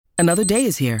Another day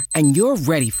is here, and you're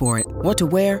ready for it. What to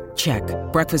wear? Check.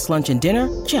 Breakfast, lunch, and dinner?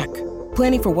 Check.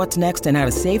 Planning for what's next and how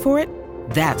to save for it?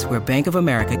 That's where Bank of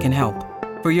America can help.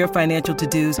 For your financial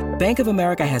to-dos, Bank of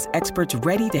America has experts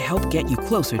ready to help get you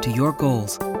closer to your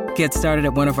goals. Get started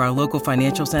at one of our local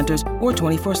financial centers or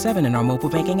 24/7 in our mobile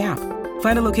banking app.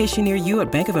 Find a location near you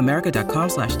at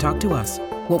bankofamerica.com/talktous.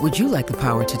 What would you like the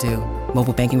power to do?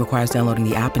 Mobile banking requires downloading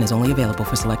the app and is only available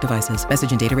for select devices.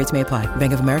 Message and data rates may apply.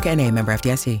 Bank of America N.A., member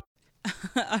FDIC.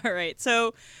 All right.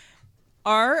 So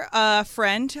our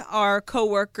friend, our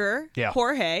coworker,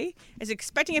 Jorge, is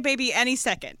expecting a baby any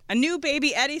second. A new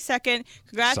baby any second.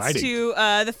 Congrats Exciting. to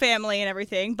the family and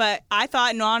everything. But I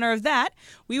thought in honor of that,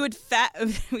 we would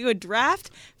draft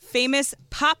famous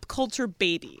pop culture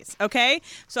babies. Okay?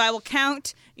 So I will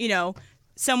count,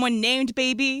 someone named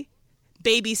baby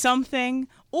something,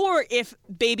 or if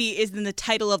baby is in the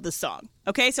title of the song.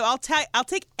 Okay? So I'll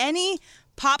take any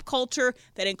pop culture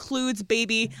that includes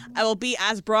baby. I will be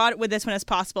as broad with this one as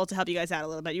possible to help you guys out a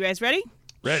little bit. You guys ready?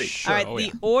 Ready. Sure. All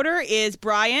right. The order is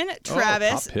Brian,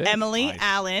 Travis, Emily, nice.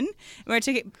 Alan. We're going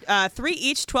to take it 3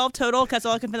 each, 12 total, because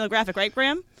all I can fit in the graphic, right,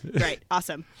 Graham? Great.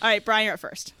 Awesome. All right, Brian, you're up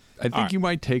first. I think you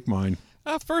might take mine.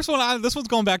 First one, this one's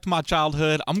going back to my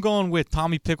childhood. I'm going with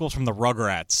Tommy Pickles from the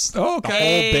Rugrats. Oh, okay. The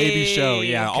whole baby show.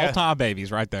 Yeah, Okay. all-time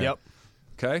babies right there. Yep.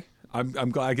 Okay. I'm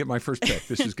glad I get my first pick.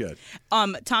 This is good.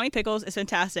 Tommy Pickles is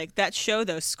fantastic. That show,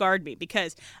 though, scarred me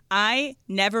because I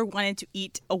never wanted to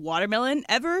eat a watermelon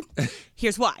ever.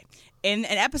 Here's why. In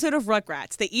an episode of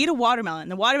Rugrats, they eat a watermelon.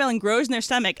 The watermelon grows in their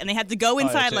stomach, and they have to go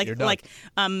inside like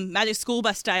Magic School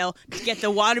Bus style to get the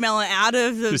watermelon out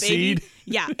of the baby. Seed?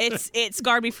 Yeah, it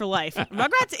scarred me for life.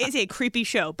 Rugrats is a creepy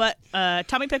show, but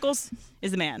Tommy Pickles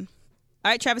is the man.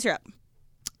 All right, Travis, you're up.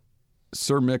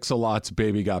 Sir Mix-a-Lot's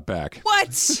Baby Got Back.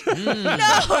 What? No!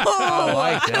 I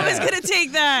like that. was going to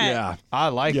take that. Yeah. I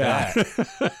like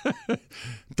that.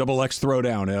 Double X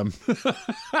throwdown, Em.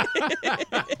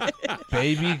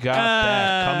 Baby Got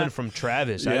Back coming from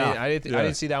Travis. Yeah. I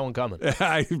didn't see that one coming.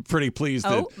 I'm pretty pleased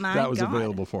Oh, that my that was God.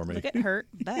 available for me. Look at her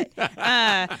butt.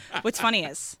 What's funny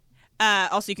is,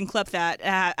 also you can clip that,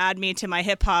 add me to my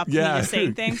hip hop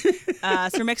saying thing.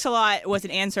 Sir Mix-a-Lot was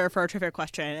an answer for a trivia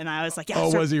question, and I was like, yeah. Oh,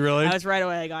 Sir. was he really? I was right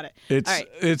away. I got it. It's All right.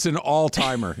 it's an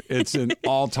all-timer. It's an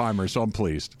all-timer, so I'm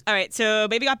pleased. All right, so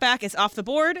Baby Got Back is off the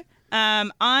board. I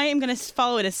am going to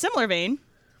follow in a similar vein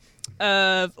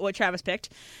of what Travis picked.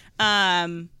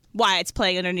 Why it's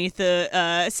playing underneath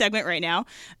the segment right now.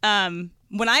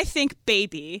 When I think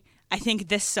baby, I think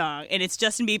this song, and it's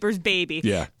Justin Bieber's Baby.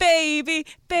 Yeah. Baby,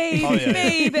 baby, Oh, yeah.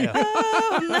 baby. Yeah. Oh,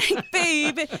 I'm like,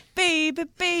 baby, baby,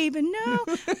 baby, no.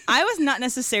 I was not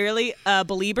necessarily a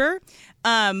believer,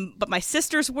 but my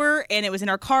sisters were, and it was in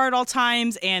our car at all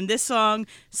times, and this song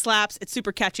slaps. It's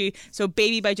super catchy. So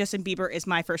Baby by Justin Bieber is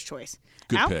my first choice.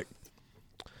 Good Al? pick.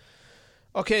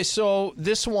 Okay, so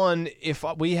this one, if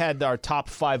we had our top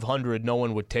 500, no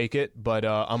one would take it, but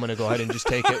I'm going to go ahead and just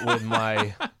take it with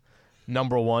my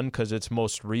number one because it's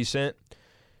most recent.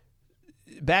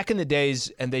 Back in the days,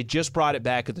 and they just brought it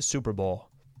back at the Super Bowl,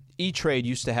 E-Trade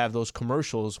used to have those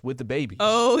commercials with the babies.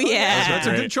 Oh, yeah. That's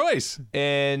a good choice.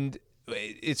 And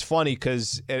it's funny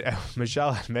because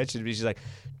Michelle had mentioned to me, she's like,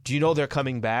 do you know they're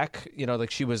coming back?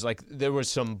 Like she was like, there was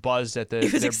some buzz at the.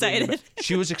 She was excited.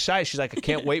 She was excited. She's like, I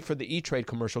can't wait for the E-Trade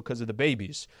commercial because of the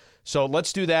babies. So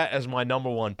let's do that as my number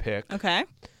one pick. Okay.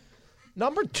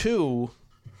 Number two,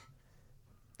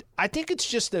 I think it's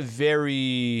just a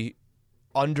very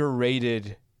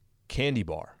underrated candy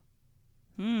bar.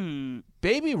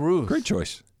 Baby Ruth. Great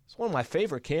choice. It's one of my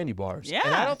favorite candy bars. Yeah.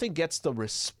 And I don't think gets the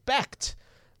respect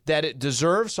that it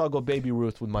deserves, so I'll go Baby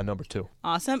Ruth with my number two.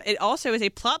 Awesome. It also is a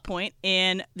plot point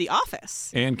in The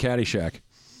Office. And Caddyshack.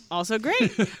 Also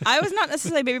great. I was not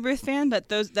necessarily a Baby Ruth fan, but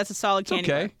that's a solid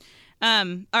candy okay. bar.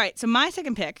 All right, so my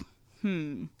second pick.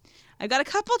 I've got a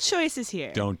couple choices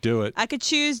here. Don't do it. I could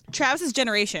choose Travis's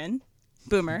generation,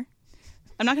 Boomer.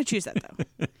 I'm not going to choose that,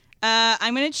 though.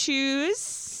 I'm going to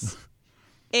choose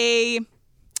a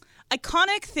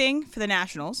iconic thing for the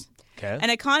Nationals. Okay.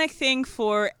 An iconic thing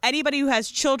for anybody who has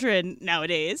children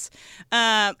nowadays.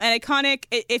 An iconic,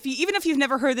 even if you've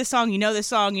never heard this song, you know this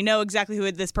song, you know exactly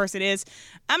who this person is.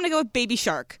 I'm going to go with Baby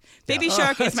Shark. Baby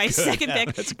Shark is my second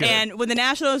pick. That's good. And when the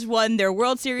Nationals won their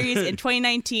World Series in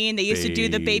 2019, they used to do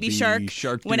the Baby Shark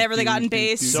whenever they got in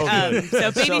base. So good.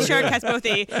 So Baby So Shark good. has both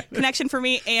a connection for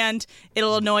me, and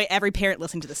it'll annoy every parent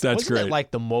listening to this song. That's Wasn't great. it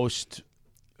like the most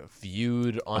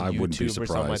viewed on I wouldn't be YouTube or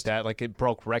something like surprised. that? Like it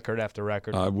broke record after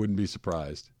record. I wouldn't be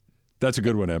surprised. That's a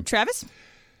good one, Em. Travis?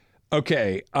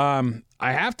 Okay. I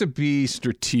have to be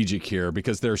strategic here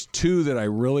because there's two that I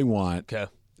really want. Okay.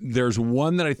 There's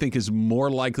one that I think is more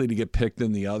likely to get picked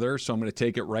than the other, so I'm going to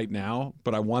take it right now,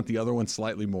 but I want the other one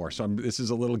slightly more. So this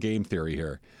is a little game theory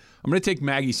here. I'm going to take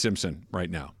Maggie Simpson right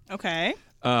now. Okay.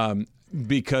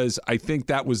 Because I think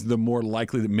that was the more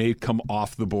likely that may come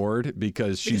off the board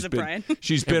because she's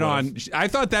been on. I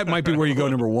thought that might be where you go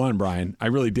number one, Brian. I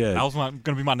really did. That was going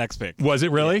to be my next pick. Was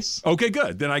it really? Yes. Okay,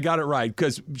 good. Then I got it right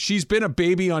because she's been a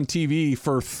baby on TV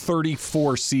for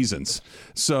 34 seasons.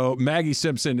 So Maggie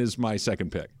Simpson is my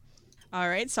second pick. All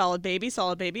right, solid baby.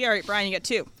 All right, Brian, you got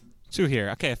two. Two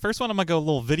here. Okay, first one I'm going to go a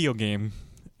little video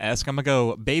game-esque. I'm going to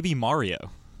go Baby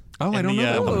Mario. Oh, I don't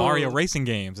know. The Mario racing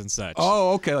games and such.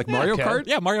 Oh, okay. Like Mario Kart?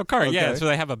 Yeah, Mario Kart. Okay. Yeah, so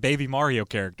they have a baby Mario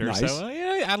character. Nice. So,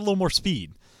 add a little more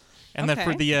speed. And then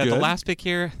for the last pick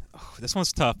here, this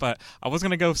one's tough. But I was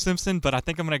going to go Simpson, but I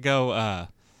think I'm going to go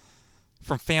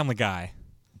from Family Guy.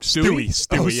 Stewie.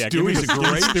 Yeah, Stewie's a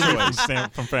great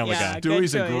choice. From Family Guy.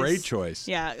 Stewie's a great choice.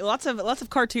 Yeah, lots of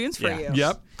cartoons for you.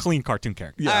 Yep. Clean cartoon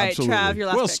character. Yeah, All right, absolutely. Trav, your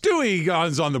last well, pick. Stewie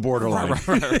is on the borderline.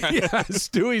 Right. Yeah,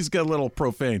 Stewie's got a little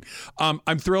profane.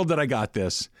 I'm thrilled that I got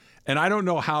this. And I don't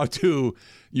know how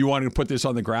you want to put this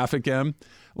on the graphic, Em.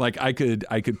 Like I could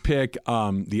pick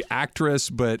the actress,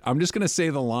 but I'm just going to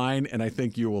say the line, and I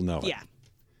think you will know it. Yeah.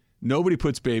 Nobody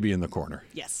puts baby in the corner.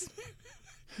 Yes.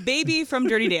 Baby from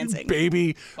Dirty Dancing.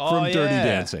 Baby from Dirty yeah.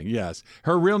 Dancing. Yes.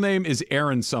 Her real name is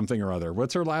Erin something or other.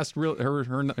 What's her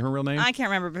real name? I can't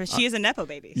remember, but she is a Nepo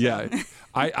baby. So. Yeah.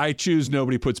 I choose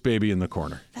Nobody Puts Baby in the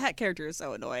Corner. That character is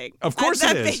so annoying. Of course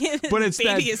it is. But it's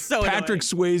baby that is so Patrick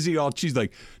annoying. Swayze, she's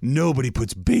like, nobody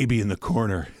puts baby in the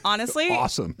corner. Honestly,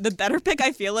 Awesome. The better pick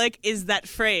I feel like is that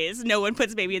phrase, no one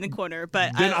puts baby in the corner.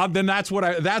 But Then that's what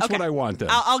I want then.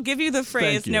 I'll give you the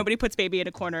phrase, Thank you. nobody puts baby in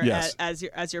a corner Yes.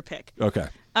 as your pick. Okay.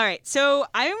 All right, so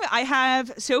I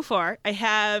have so far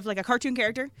like a cartoon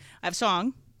character, I have a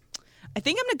song. I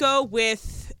think I'm gonna go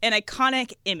with an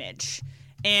iconic image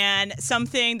and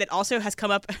something that also has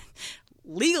come up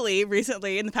legally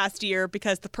recently in the past year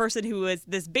because the person who is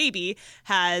this baby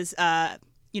has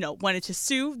wanted to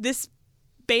sue this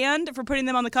band for putting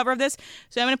them on the cover of this.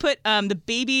 So I'm gonna put the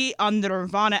baby on the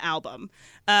Nirvana album.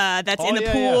 That's in the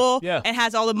pool and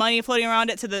has all the money floating around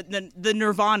it. So the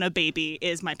Nirvana baby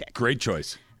is my pick. Great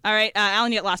choice. All right,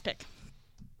 Alan, you get last pick.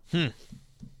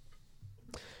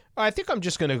 I think I'm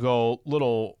just going to go a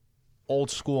little old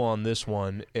school on this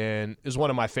one, and it was one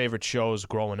of my favorite shows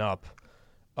growing up.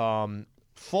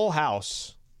 Full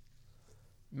House.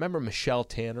 Remember Michelle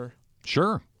Tanner?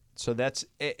 Sure. So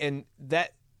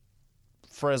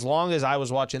for as long as I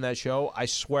was watching that show, I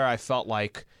swear I felt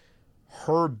like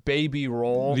her baby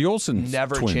role The Olsen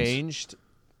never twins. changed.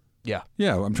 Yeah.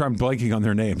 Yeah, I'm blanking on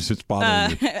their names. It's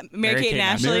bothering me. Mary-Kate and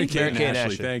Ashley. Mary-Kate and Mary-Kate and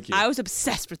Ashley. Ashley. Thank you. I was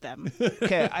obsessed with them.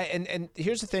 Okay, and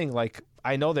here's the thing, like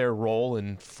I know their role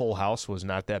in Full House was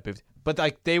not that big, but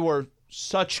like they were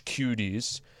such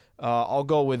cuties. I'll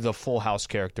go with the Full House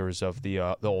characters of the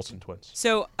Olsen twins.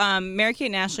 So Mary-Kate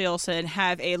and Ashley Olsen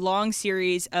have a long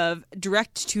series of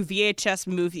direct-to-VHS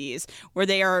movies where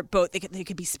they are both, they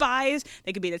could be spies,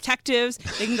 they could be detectives,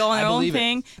 they can go on their own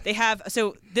thing. They have,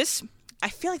 so this... I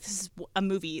feel like this is a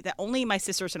movie that only my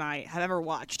sisters and I have ever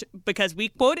watched because we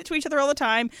quote it to each other all the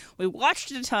time. We watched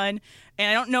it a ton,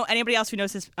 and I don't know anybody else who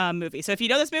knows this movie. So if you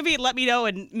know this movie, let me know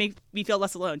and make me feel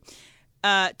less alone.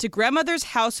 To Grandmother's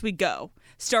House We Go,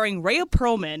 starring Rhea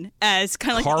Perlman as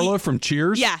kind of like Carla from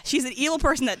Cheers? Yeah, she's an evil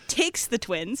person that takes the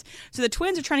twins. So the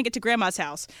twins are trying to get to Grandma's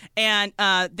house, and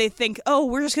they think, oh,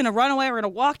 we're just going to run away. We're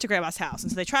going to walk to Grandma's house.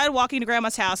 And so they try walking to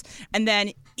Grandma's house, and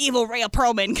then evil Rhea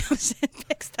Perlman comes and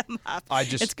picks them up.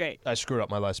 It's great. I screwed up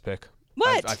my last pick.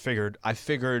 What? I figured,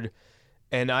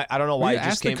 and I don't know why We it just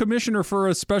asked came. the commissioner for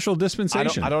a special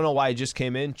dispensation. I don't know why it just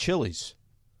came in. Chili's.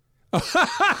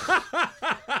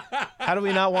 How do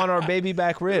we not want our baby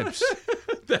back ribs?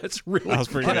 That's really That was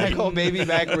pretty Can I good. go baby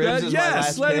back ribs as my Yes,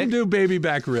 last let pick? him do baby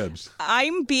back ribs.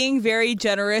 I'm being very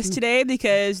generous today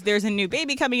because there's a new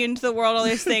baby coming into the world, all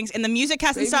these things, and the music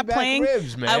hasn't Baby stopped back playing.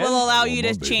 ribs, man. I will allow you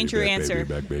Come to on, change baby your back, answer.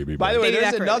 Baby back, baby By the back. way, Baby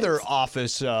there's back another ribs.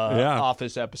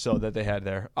 office episode that they had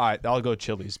there. All right, I'll go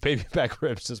Chili's. Baby back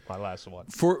ribs is my last one.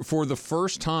 For the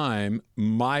first time,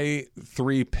 my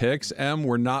three picks, Em,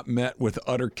 were not met with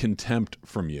utter contempt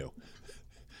from you.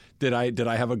 Did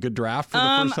I have a good draft for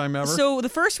the first time ever? So the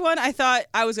first one, I thought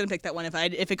I was going to pick that one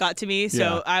if it got to me.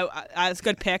 So Yeah. I was a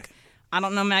good pick. I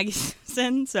don't know Maggie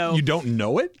Simpson, so You don't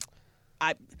know it?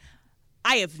 I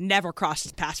have never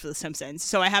crossed paths with The Simpsons,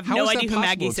 so I have How no is that idea who possible?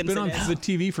 Maggie It's Simpson been on is. the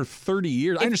TV for 30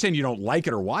 years. I understand you don't like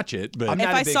it or watch it, but I'm If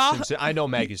not I a big saw- Simpson. I know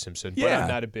Maggie Simpson, but Yeah. I'm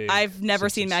not a big. I've never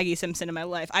seen Simpsons. Maggie Simpson in my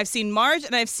life. I've seen Marge,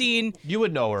 and I've seen You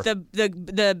would know her. the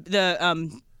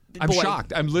I'm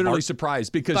shocked. I'm literally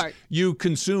surprised because you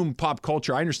consume pop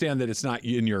culture. I understand that it's not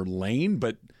in your lane,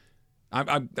 but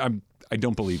I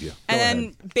don't believe you. And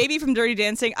then Baby from Dirty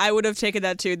Dancing, I would have taken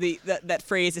that too, that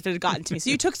phrase if it had gotten to me. So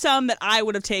you took some that I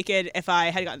would have taken if I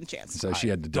had gotten the chance. So she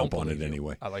had to dump on it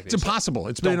anyway. I like it's impossible.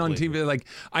 It's been on TV. Like,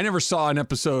 I never saw an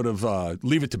episode of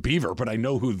Leave It to Beaver, but I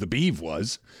know who the Beav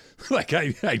was. Like,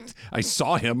 I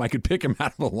saw him. I could pick him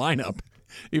out of a lineup.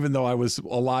 Even though I was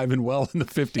alive and well in the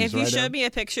 50s. If you showed me a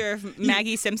picture of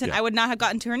Maggie Simpson, I would not have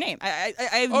gotten to her name.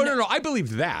 No. I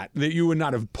believe that you would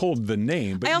not have pulled the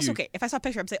name. But if I saw a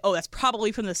picture, I'd say, oh, that's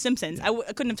probably from The Simpsons. I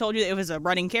couldn't have told you that it was a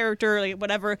running character, like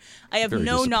whatever. I have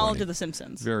no knowledge of The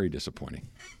Simpsons. Very disappointing.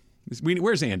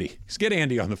 Where's Andy? Let's get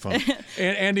Andy on the phone.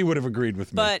 Andy would have agreed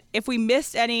with me. But if we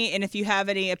missed any, and if you have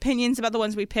any opinions about the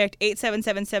ones we picked,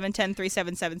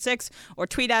 877-710-3776, or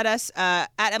tweet at us at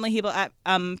Emily Hebel, at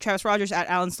Travis Rogers, at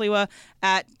Alan Sliwa,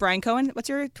 at Brian Cohen. What's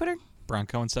your Twitter? Brian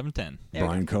Cohen 710.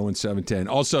 Brian Cohen 710.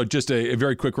 Also, just a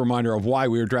very quick reminder of why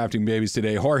we were drafting babies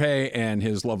today. Jorge and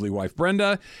his lovely wife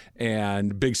Brenda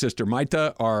and big sister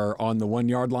Maita are on the 1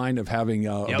 yard line of having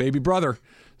a baby brother.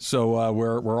 So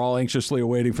we're all anxiously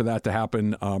awaiting for that to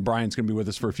happen. Brian's going to be with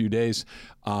us for a few days,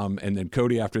 and then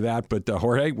Cody after that. But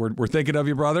Jorge, we're thinking of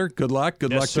you, brother. Good luck.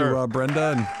 Good luck to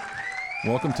Brenda, and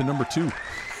welcome to number 2.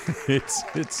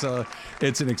 It's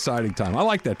an exciting time. I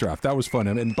like that draft. That was fun.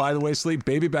 And by the way, Sleep,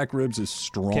 baby back ribs is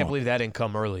strong. Can't believe that didn't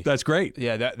come early. That's great.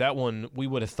 Yeah, that one we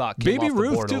would have thought came Baby off the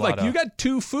Ruth board too. Like you got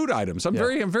 2 food items. I'm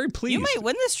very pleased. You might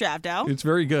win this draft, Al. It's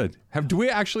very good. Do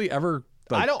we actually ever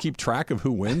keep track of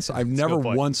who wins? I've never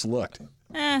once looked.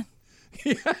 You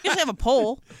usually have a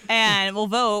poll, and we'll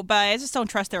vote, but I just don't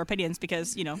trust their opinions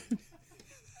because,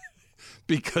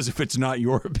 Because if it's not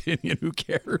your opinion, who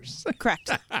cares?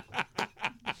 Correct.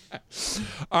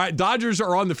 All right, Dodgers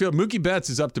are on the field. Mookie Betts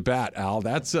is up to bat, Al.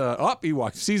 That's he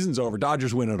walks. Season's over.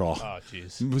 Dodgers win it all. Oh,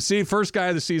 jeez. See, first guy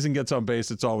of the season gets on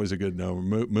base. It's always a good no.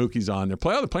 Mookie's on there.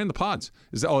 They're playing the Pods.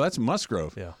 That's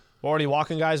Musgrove. Yeah. Already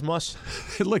walking guys, Mus?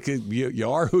 Look,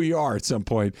 you are who you are at some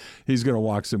point. He's going to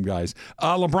walk some guys.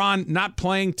 LeBron not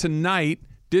playing tonight.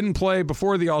 Didn't play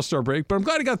before the All-Star break, but I'm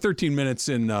glad he got 13 minutes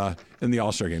in the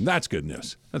All-Star game. That's good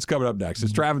news. That's coming up next.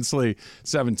 It's Travis Slee,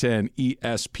 710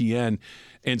 ESPN.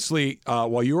 And Slee,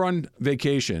 while you were on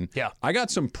vacation, I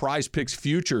got some Prize Picks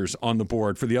futures on the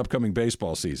board for the upcoming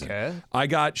baseball season. Okay. I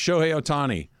got Shohei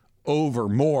Ohtani over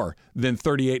more than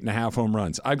 38.5 home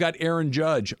runs. I've got Aaron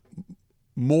Judge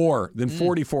more than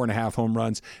 44.5 home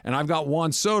runs, and I've got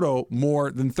Juan Soto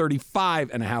more than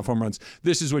 35.5 home runs.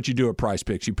 This is what you do at Prize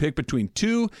Picks. You pick between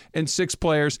 2 and 6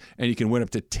 players, and you can win up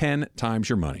to 10 times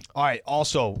your money. All right,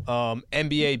 also,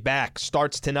 NBA back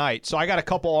starts tonight. So I got a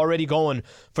couple already going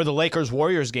for the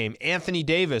Lakers-Warriors game. Anthony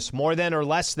Davis, more than or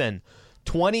less than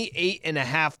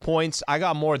 28.5 points. I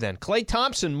got more than. Klay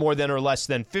Thompson, more than or less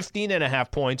than 15.5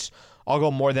 points. I'll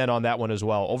go more than on that one as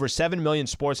well. Over 7 million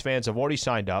sports fans have already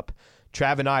signed up.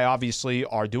 Trav and I obviously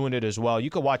are doing it as well. You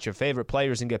can watch your favorite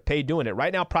players and get paid doing it.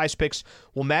 Right now, Prize Picks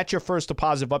will match your first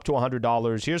deposit of up to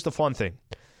 $100. Here's the fun thing.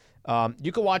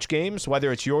 You can watch games,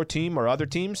 whether it's your team or other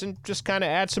teams, and just kind of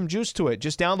add some juice to it.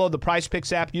 Just download the Prize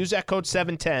Picks app. Use that code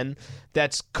 710.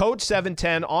 That's code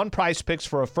 710 on Prize Picks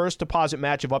for a first deposit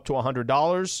match of up to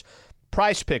 $100.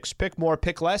 Prize Picks. Pick more,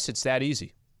 pick less. It's that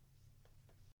easy.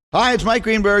 Hi, it's Mike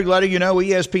Greenberg letting you know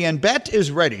ESPN Bet is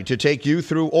ready to take you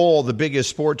through all the biggest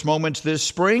sports moments this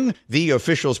spring. The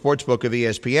official sportsbook of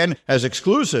ESPN has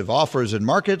exclusive offers and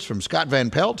markets from Scott Van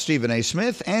Pelt, Stephen A.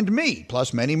 Smith, and me,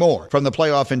 plus many more. From the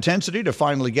playoff intensity to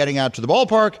finally getting out to the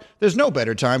ballpark, there's no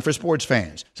better time for sports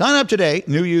fans. Sign up today.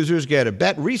 New users get a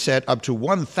bet reset up to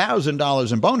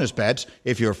 $1,000 in bonus bets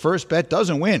if your first bet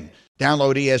doesn't win.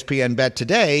 Download ESPN Bet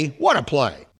today. What a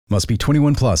play. Must be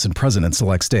 21 plus and present in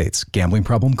select states. Gambling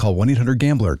problem? Call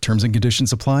 1-800-GAMBLER. Terms and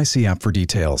conditions apply. See app for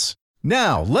details.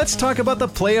 Now, let's talk about the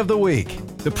play of the week.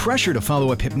 The pressure to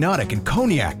follow up Hypnotic and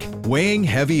Cognac, weighing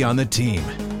heavy on the team.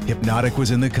 Hypnotic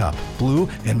was in the cup, blue,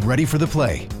 and ready for the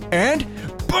play. And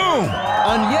boom!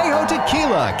 Añejo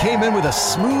Tequila came in with a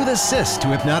smooth assist to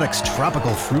Hypnotic's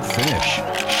tropical fruit finish.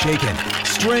 Shaken,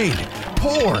 strained,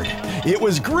 poured. It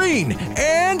was green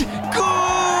and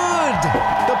good!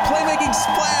 The playmaking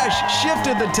splash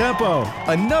shifted the tempo.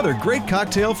 Another great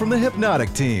cocktail from the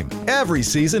Hypnotic team. Every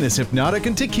season is Hypnotic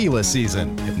and Tequila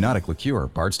season. Hypnotic Liqueur,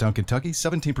 Bardstown, Kentucky,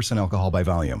 17% alcohol by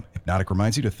volume. Hypnotic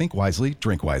reminds you to think wisely,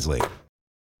 drink wisely.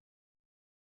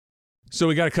 So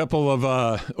we got a couple of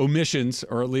omissions,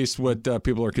 or at least what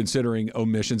people are considering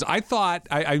omissions. I thought,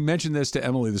 I mentioned this to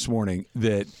Emily this morning,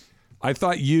 that I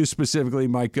thought you specifically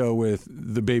might go with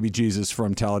the baby Jesus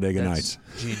from Talladega Nights.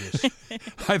 Genius.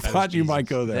 I thought you might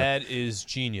go there. That is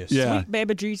genius. Yeah. Sweet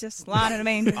baby Jesus, lying in a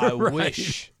manger.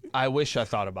 I wish I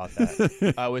thought about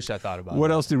that. I wish I thought about What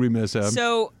that. else did we miss, Em?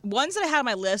 So ones that I had on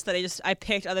my list that I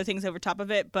picked other things over top of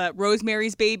it, but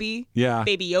Rosemary's Baby, Yeah.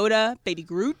 Baby Yoda, Baby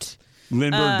Groot.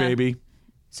 Lindbergh Baby.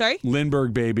 Sorry?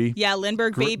 Lindbergh Baby. Yeah,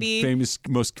 Lindbergh Baby.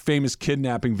 Most famous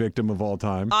kidnapping victim of all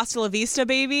time. Hasta La Vista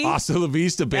Baby. Hasta La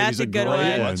Vista Baby That's is a a good great one.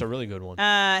 one. That's a really good one.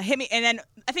 Hit Me. And then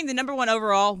I think the number one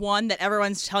overall one that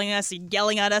everyone's telling us,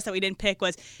 yelling at us that we didn't pick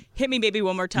was Hit Me Baby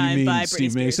One More Time you mean by Britney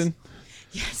Steve Spears. Mason?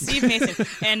 Yeah, Steve Mason.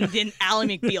 And then Ally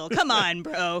McBeal. Come on,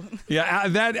 bro. Yeah,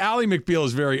 that Ally McBeal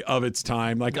is very of its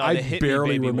time. Like No, I the Hit Me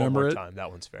barely Baby One remember More it. Time.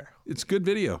 That one's fair. It's good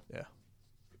video. Yeah.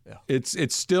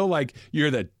 It's still like you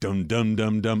hear that dum dum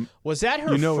dum dum. Was that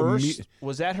her You know, first?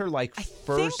 Was that her like I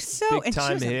first think so. big And she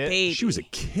time was a hit? baby. She was a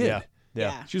kid. Yeah.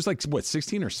 Yeah. She was like what,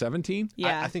 16 or 17?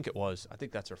 Yeah. I think it was. I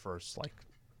think that's her first like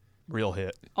real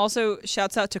hit. Also,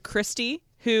 shouts out to Christy,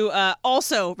 who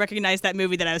also recognized that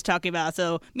movie that I was talking about.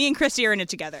 So me and Christy are in it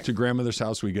together. To grandmother's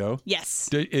house we go. Yes.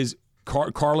 Is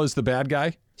Carla's the bad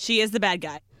guy? She is the bad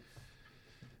guy.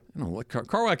 I don't know.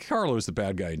 Carla was the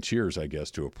bad guy in Cheers, I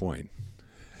guess, to a point.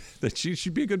 That she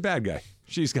should be a good bad guy.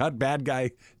 She's got bad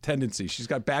guy tendencies. She's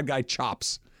got bad guy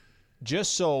chops.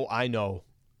 Just so I know,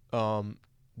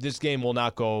 this game will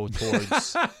not go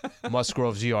towards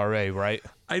Musgrove's ERA, right?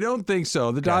 I don't think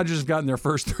so. The Dodgers have gotten their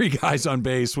first 3 guys on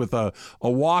base with a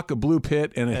walk, a blue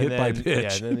pit, and a hit by pitch.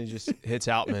 Yeah, and then he just hits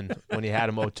Outman when he had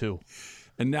him 0-2.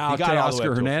 And now He got all the way Teoscar up to a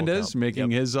full Hernandez count.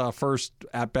 making his first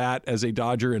at-bat as a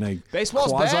Dodger in a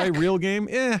Baseball's back. quasi-real game.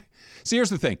 See,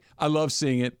 here's the thing. I love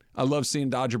seeing it. I love seeing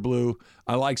Dodger Blue.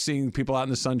 I like seeing people out in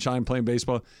the sunshine playing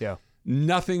baseball. Yeah.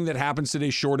 Nothing that happens today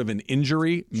short of an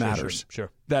injury matters. Sure.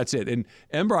 That's it. And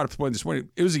Em brought up the point this morning.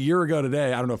 It was a year ago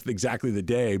today. I don't know if exactly the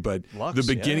day, but Lux,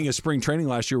 the beginning of spring training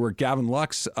last year where Gavin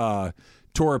Lux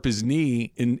tore up his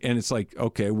knee. And it's like,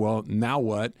 okay, well, now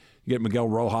what? You get Miguel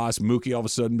Rojas. Mookie all of a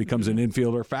sudden becomes an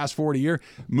infielder. Fast forward a year,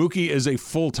 Mookie is a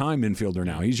full-time infielder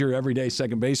now. He's your everyday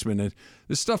second baseman. And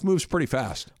this stuff moves pretty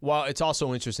fast. Well, it's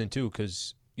also interesting, too,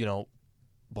 because,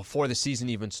 before the season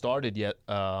even started yet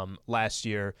last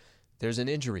year, there's an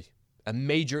injury, a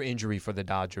major injury for the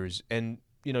Dodgers. And,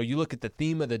 you look at the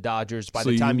theme of the Dodgers by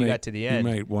the time you got to the end.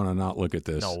 You might want to not look at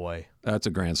this. No way. That's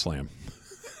a grand slam.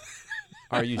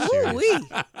 Are you serious?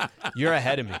 You're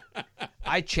ahead of me.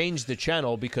 I changed the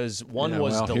channel because one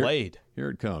was delayed. Here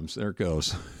it comes. There it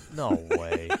goes. No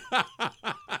way.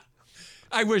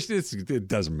 I wish it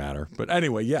doesn't matter. But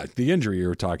anyway, yeah, the injury you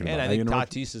were talking And about. I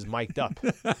think Tatis is mic'd up.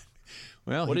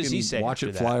 Well, What does he can say watch after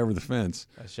it that? fly over the fence.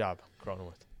 Nice job,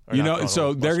 Cronenworth. Or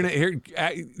So not they're Cronenworth, going to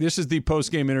hear. This is the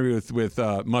post-game interview with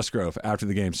Musgrove after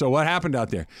the game. So what happened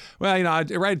out there? Well,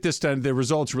 right at this time, the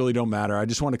results really don't matter. I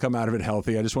just want to come out of it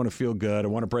healthy. I just want to feel good. I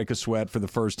want to break a sweat for the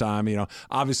first time.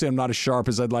 Obviously, I'm not as sharp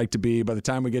as I'd like to be. By the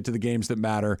time we get to the games that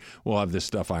matter, we'll have this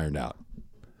stuff ironed out.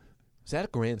 Was that a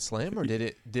grand slam or did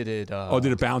it? Did it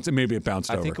bounce? Maybe it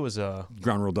bounced over. I think it was a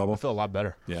ground rule double. I feel a lot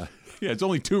better. Yeah. It's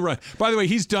only 2 runs. By the way,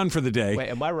 he's done for the day. Wait,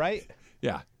 am I right?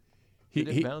 Yeah. Did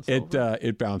it bounce over?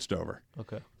 It bounced over.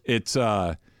 Okay. It's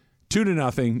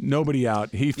 2-0, nobody out.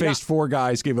 He faced 4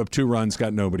 guys, gave up 2 runs,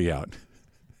 got nobody out.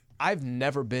 I've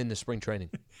never been to spring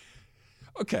training.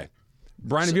 Okay.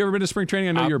 Brian, have you ever been to spring training?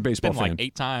 I know you're a baseball been fan. like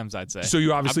 8 times, I'd say. So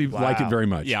you obviously like it very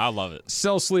much. Yeah, I love it.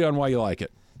 Sell Slee on why you like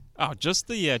it. Oh, just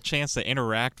the chance to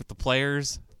interact with the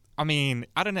players. I mean,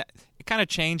 I don't know. It kind of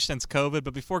changed since COVID,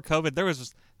 but before COVID, there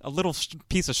was a little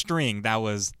piece of string that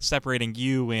was separating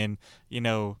you and,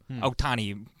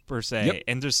 Ohtani, per se. Yep.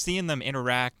 And just seeing them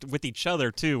interact with each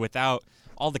other, too, without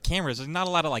all the cameras. There's not a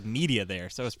lot of, media there,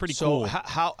 so it's pretty cool. So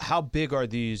how big are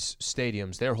these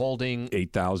stadiums? They're holding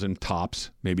 8,000 tops,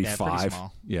 maybe Yeah, pretty 5.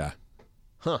 small. Yeah.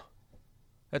 Huh.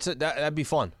 That'd be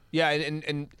fun. Yeah,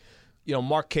 and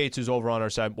Mark Cates, who's over on our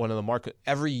side, one of the market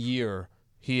every year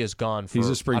he has gone for He's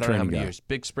a spring I don't know how training many guy. years.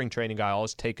 Big spring training guy,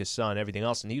 always take his son, everything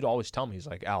else. And he'd always tell me, he's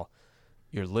like, Al,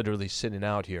 you're literally sitting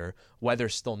out here.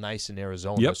 Weather's still nice in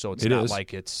Arizona, Yep, so it's it not is.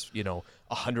 like it's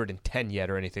 110 yet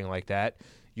or anything like that.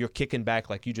 You're kicking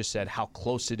back, like you just said, how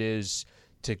close it is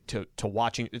to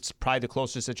watching. It's probably the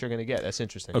closest that you're going to get. That's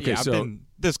interesting. Okay, Yeah, I've so- been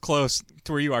this close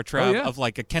to where you are, Trav, yeah. of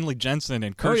like a Kenley Jensen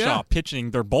and Kershaw yeah.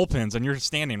 pitching their bullpens, and you're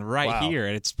standing right Wow. here.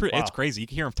 And it's crazy. You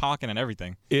can hear them talking and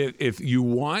everything. If you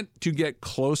want to get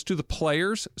close to the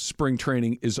players, spring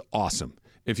training is awesome.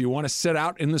 If you want to sit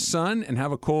out in the sun and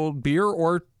have a cold beer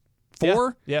or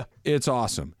 4, Yeah. it's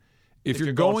awesome. If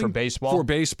you're going for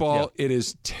baseball? it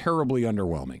is terribly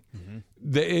underwhelming.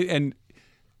 And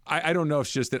I don't know if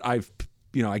it's just that I've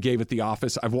I gave at the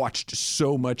office. I've watched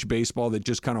so much baseball that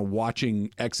just kind of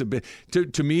watching exhibit.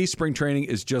 To me, spring training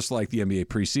is just like the NBA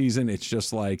preseason. It's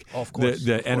just like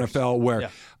the NFL where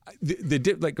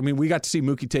we got to see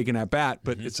Mookie taking at bat,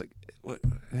 but it's like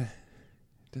it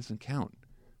doesn't count.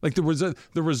 Like the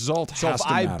result has to matter. So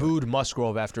if I booed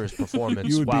Musgrove after his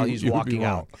performance while he's walking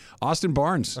out. Austin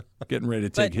Barnes getting ready to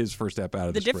take his first step out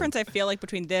of the difference I feel like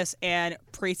between this and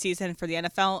preseason for the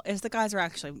NFL is the guys are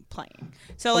actually playing.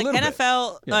 So like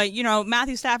NFL,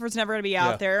 Matthew Stafford's never going to be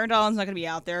out there. Aaron Donald's not going to be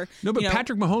out there. No, but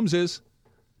Patrick Mahomes is.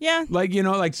 Yeah.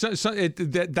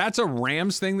 That's a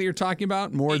Rams thing that you're talking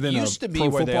about more than a pro football thing. It used to be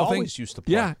where they always used to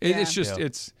play. Yeah, it's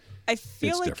just I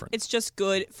feel like different. It's just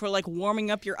good for like warming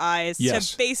up your eyes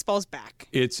to baseball's back.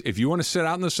 It's if you want to sit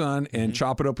out in the sun and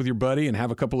chop it up with your buddy and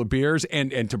have a couple of beers.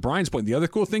 And to Brian's point, the other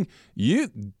cool thing,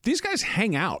 these guys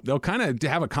hang out. They'll kind of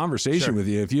have a conversation with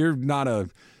you. If you're not a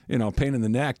pain in the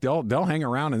neck, they'll hang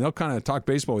around and they'll kind of talk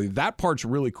baseball with you. That part's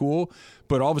really cool.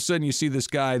 But all of a sudden you see this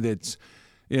guy that's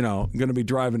going to be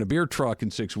driving a beer truck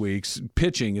in 6 weeks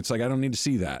pitching. It's like I don't need to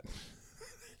see that.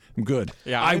 I'm good.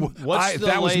 Yeah. What's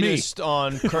the latest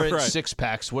on current six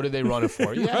packs? What are they running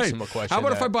for? You ask them a question. How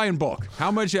about if I buy in bulk? How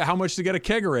much to get a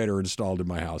kegerator installed in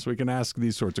my house? We can ask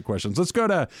these sorts of questions. Let's go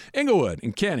to Inglewood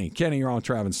and Kenny. Kenny, you're on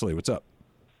Travis Lee. What's up?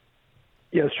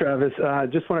 Yes, Travis.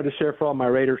 Just wanted to share for all my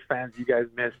Raiders fans. You guys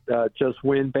missed Just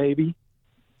Win, Baby.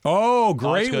 Oh,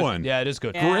 great one. Yeah, it is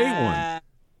good. Yeah. Great one.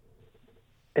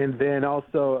 And then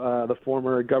also the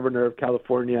former governor of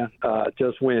California,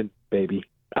 Just Win, Baby.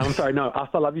 I'm sorry, no,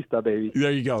 hasta la vista, baby. There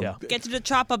you go. Yeah. Get to the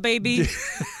chopper, baby.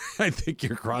 I think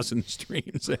you're crossing the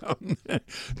streams.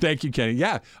 Thank you, Kenny.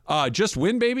 Yeah, Just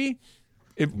Win, baby.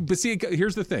 But see,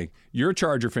 here's the thing. You're a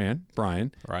Charger fan,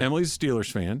 Brian. Right. Emily's a Steelers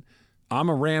fan. I'm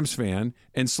a Rams fan,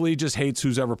 and Slee just hates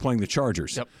who's ever playing the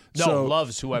Chargers. Yep. No,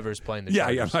 loves whoever's playing the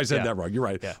Chargers. Yeah, I said that wrong. You're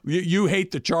right. Yeah. You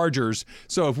hate the Chargers.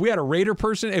 So if we had a Raider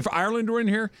person, if Ireland were in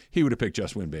here, he would have picked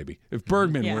Just Win, Baby. If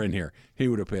Bergman were in here, he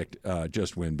would have picked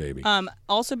Just Win, Baby.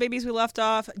 Also, babies, we left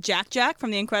off Jack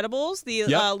from The Incredibles, the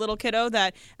little kiddo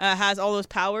that has all those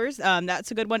powers.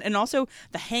 That's a good one. And also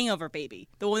The Hangover Baby,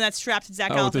 the one that's strapped to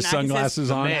Zach Galifianakis. With the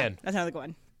sunglasses on? Man. That's another good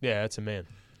one. Yeah, that's a man.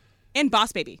 And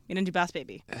Boss Baby. You didn't do Boss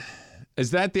Baby.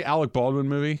 Is that the Alec Baldwin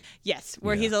movie? Yes,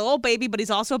 where he's a little baby, but he's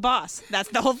also a boss. That's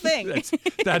the whole thing.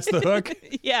 That's the hook?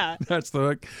 Yeah. That's the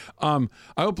hook. I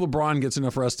hope LeBron gets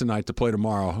enough rest tonight to play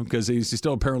tomorrow because he's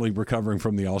still apparently recovering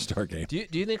from the All-Star game. Do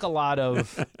you think a lot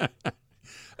of...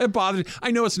 It bothers me.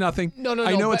 I know it's nothing. No.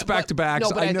 I know it's back-to-backs.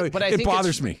 It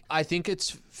bothers me. I think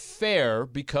it's fair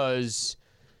because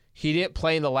he didn't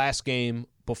play in the last game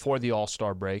before the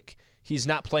All-Star break. He's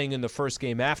not playing in the first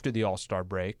game after the All-Star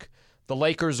break. The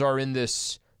Lakers are in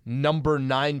this number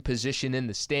 9 position in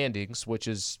the standings, which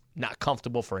is not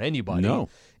comfortable for anybody. No.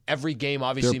 Every game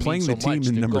obviously They're playing means so the team much.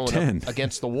 in They're number going 10 up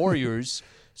against the Warriors.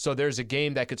 So there's a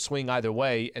game that could swing either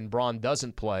way, and Bron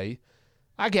doesn't play.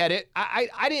 I get it.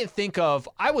 I didn't think of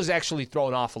 – I was actually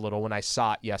thrown off a little when I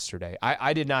saw it yesterday.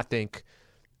 I did not think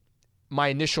 – my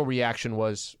initial reaction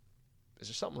was, is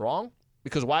there something wrong?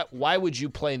 Because why would you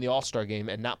play in the All-Star game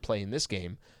and not play in this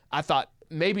game? I thought –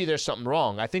 maybe there's something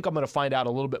wrong. I think I'm going to find out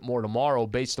a little bit more tomorrow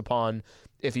based upon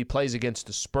if he plays against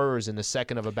the Spurs in the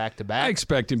second of a back-to-back. I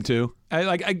expect him to.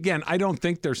 I don't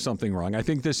think there's something wrong. I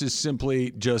think this is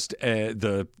simply just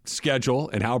the schedule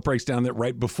and how it breaks down that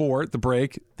right before the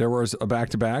break, there was a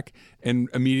back-to-back, and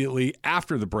immediately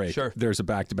after the break, there's a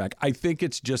back-to-back. I think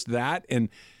it's just that, and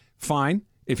fine.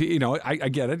 If I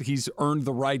get it. He's earned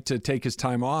the right to take his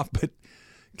time off, but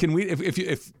can we,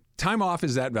 if time off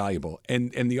is that valuable,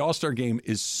 and the All-Star game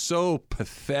is so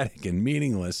pathetic and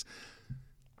meaningless,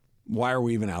 why are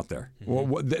we even out there?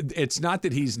 It's not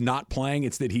that he's not playing,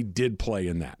 it's that he did play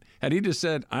in that. Had he just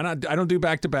said, I don't do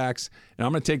back-to-backs, and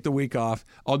I'm going to take the week off,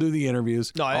 I'll do the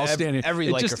interviews, I'll stand here. Every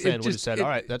Laker fan would have said, all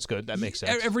right, that's good, that makes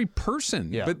sense. Every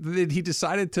person. Yeah. But that he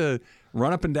decided to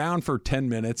run up and down for 10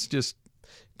 minutes just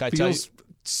feels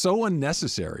so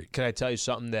unnecessary. Can I tell you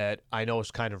something that I know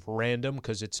is kind of random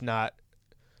because it's not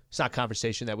a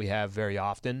conversation that we have very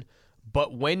often,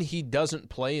 but when he doesn't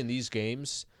play in these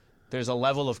games, there's a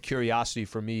level of curiosity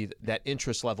for me that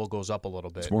interest level goes up a little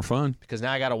bit. It's more fun. Because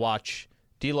now I got to watch.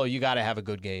 D'Lo, you got to have a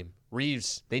good game.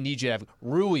 Reeves, they need you to have.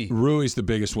 Rui's the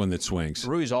biggest one that swings.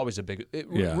 Rui's always a big.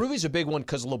 Rui's a big one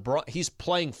because LeBron. He's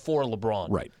playing for LeBron.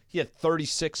 Right. He had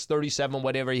 36, 37,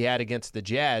 whatever he had against the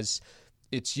Jazz.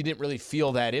 You didn't really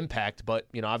feel that impact, but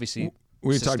obviously.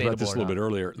 We talked about this a little bit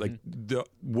earlier. Like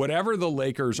whatever the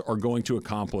Lakers are going to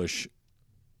accomplish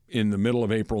in the middle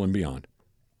of April and beyond,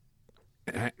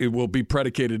 it will be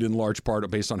predicated in large part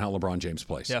based on how LeBron James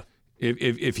plays. Yeah.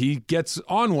 If he gets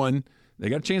on one, they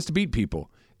got a chance to beat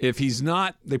people. If he's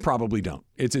not, they probably don't.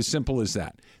 It's as simple as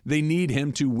that. They need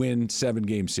him to win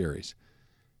 7-game series.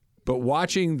 But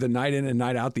watching the night in and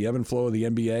night out, the ebb and flow of the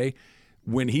NBA,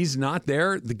 when he's not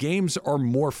there, the games are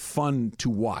more fun to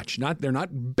watch. They're not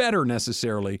better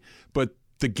necessarily, but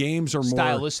the games are more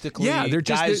stylistically. Yeah, they're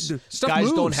just stuff guys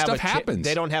moves, don't have stuff happens.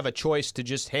 They don't have a choice to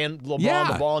just hand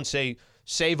LeBron the ball and say,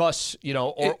 "Save us,"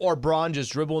 or Bron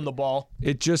just dribbling the ball.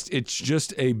 It's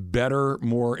just a better,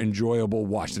 more enjoyable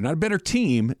watch. They're not a better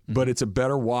team, but it's a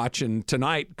better watch. And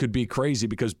tonight could be crazy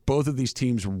because both of these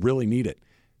teams really need it.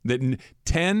 That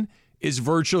 10 is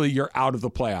virtually you're out of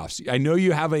the playoffs. I know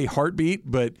you have a heartbeat,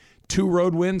 but 2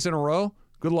 road wins in a row.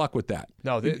 Good luck with that.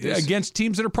 No, against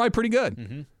teams that are probably pretty good.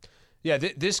 Mm-hmm. Yeah,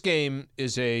 this game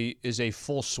is a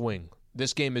full swing.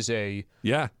 This game is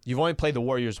You've only played the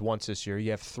Warriors once this year.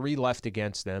 You have 3 left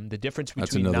against them. The difference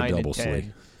between 9 and 10. Sleep.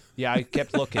 Yeah, I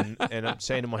kept looking, and I'm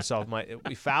saying to myself,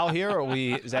 we foul here, or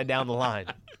is that down the line?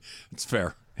 It's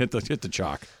fair. Hit the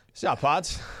chalk. So,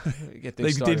 Pods.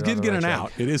 They did get an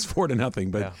out. It is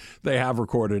 4-0, but they have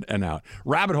recorded an out.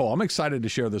 Rabbit Hole. I'm excited to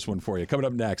share this one for you. Coming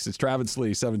up next, it's Travis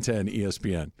Lee, 710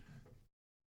 ESPN.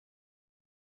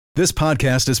 This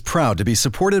podcast is proud to be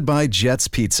supported by Jets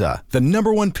Pizza, the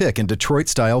 #1 pick in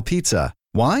Detroit-style pizza.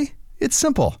 Why? It's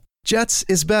simple. Jets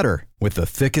is better. With the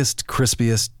thickest,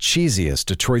 crispiest, cheesiest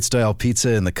Detroit-style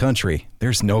pizza in the country,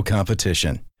 there's no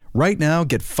competition. Right now,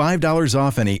 get $5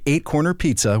 off any 8-corner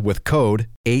pizza with code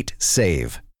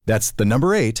 8SAVE. That's the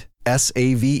number 8,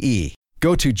 SAVE.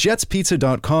 Go to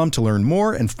jetspizza.com to learn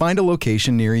more and find a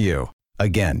location near you.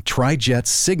 Again, try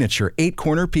Jet's signature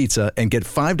 8-corner pizza and get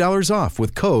 $5 off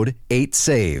with code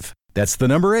 8SAVE. That's the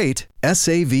number 8,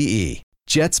 SAVE.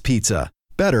 Jet's Pizza.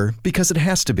 Better because it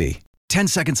has to be. 10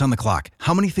 seconds on the clock.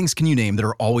 How many things can you name that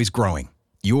are always growing?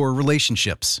 Your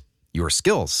relationships, your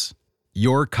skills,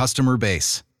 your customer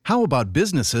base. How about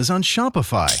businesses on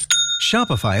Shopify?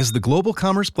 Shopify is the global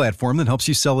commerce platform that helps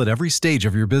you sell at every stage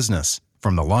of your business.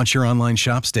 From the launch your online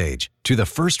shop stage, to the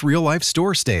first real-life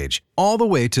store stage, all the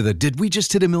way to the did we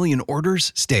just hit 1 million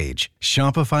orders stage,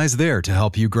 Shopify's there to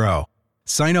help you grow.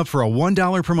 Sign up for a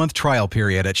 $1 per month trial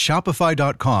period at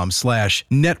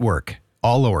shopify.com/network,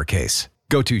 all lowercase.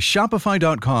 Go to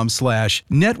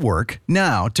shopify.com/network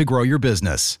now to grow your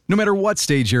business, no matter what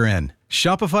stage you're in.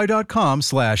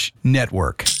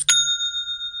 Shopify.com/network.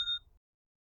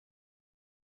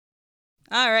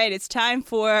 All right, it's time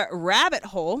for Rabbit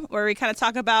Hole, where we kind of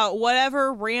talk about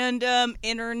whatever random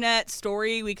internet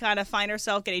story we kind of find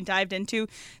ourselves getting dived into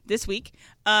this week.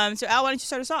 So, Al, why don't you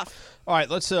start us off? All right,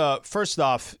 let's. First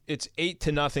off, it's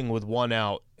 8-0 with 1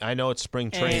 out. I know it's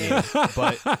spring training,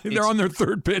 but they're on their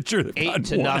third pitcher.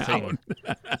 8-0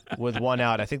 with 1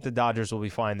 out. I think the Dodgers will be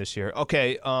fine this year.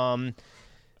 Okay,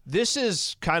 this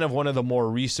is kind of one of the more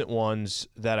recent ones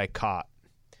that I caught.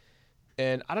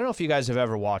 And I don't know if you guys have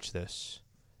ever watched this.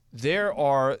 There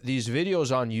are these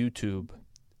videos on YouTube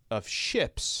of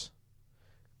ships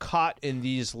caught in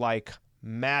these like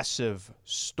massive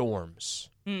storms.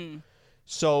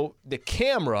 So the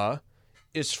camera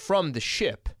is from the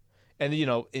ship, and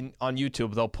on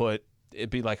YouTube they'll put it'd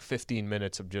be like 15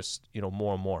 minutes of just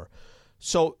more and more.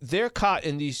 So they're caught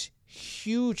in these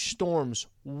huge storms.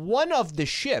 One of the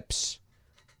ships,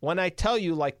 when I tell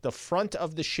you like the front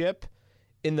of the ship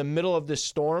in the middle of this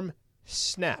storm,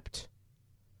 snapped.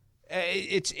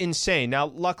 It's insane. Now,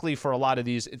 luckily for a lot of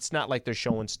these, it's not like they're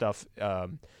showing stuff.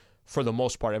 For the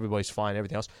most part, everybody's fine,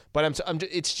 everything else. But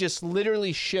it's just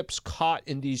literally ships caught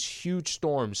in these huge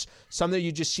storms. Some that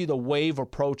you just see the wave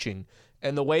approaching,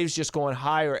 and the wave's just going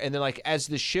higher. And then, like as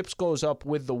the ships goes up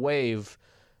with the wave,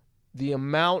 the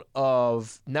amount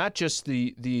of not just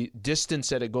the distance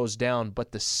that it goes down,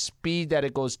 but the speed that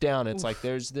it goes down. It's like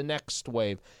there's the next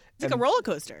wave. It's like a roller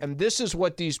coaster. And this is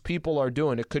what these people are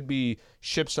doing. It could be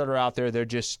ships that are out there. They're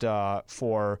just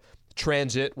for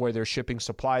transit where they're shipping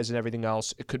supplies and everything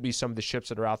else. It could be some of the ships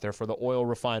that are out there for the oil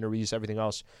refineries, everything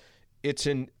else.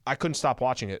 I couldn't stop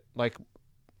watching it. Like,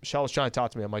 Michelle was trying to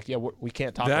talk to me. I'm like, yeah, we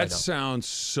can't talk right now. That sounds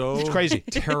so it's crazy.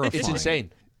 Terrifying. It's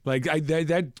insane. Like,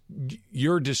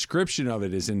 your description of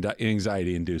it is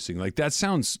anxiety-inducing. Like, that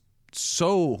sounds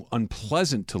so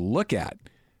unpleasant to look at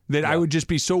that I would just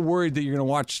be so worried that you're going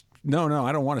to watch. No,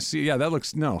 I don't want to see. Yeah, that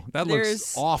looks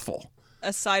awful.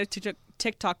 A side of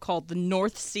TikTok called the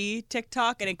North Sea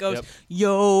TikTok, and it goes,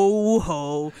 yo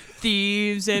ho,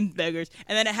 thieves and beggars.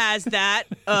 And then it has that,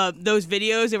 those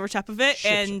videos over top of it,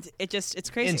 and it's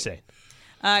crazy. Insane.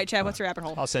 All right, Chad, what's your rabbit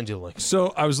hole? I'll send you the link.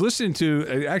 So I was listening to,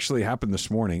 it actually happened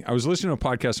this morning. I was listening to a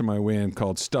podcast on my way in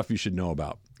called Stuff You Should Know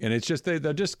About. And it's just,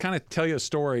 they'll just kind of tell you a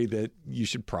story that you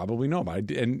should probably know about.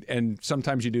 And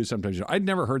sometimes you do, sometimes you don't. I'd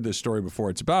never heard this story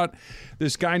before. It's about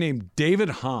this guy named David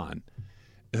Hahn,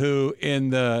 who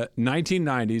in the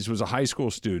 1990s was a high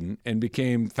school student and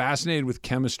became fascinated with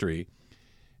chemistry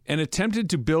and attempted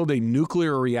to build a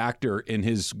nuclear reactor in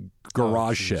his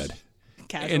garage shed.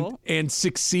 Casual. And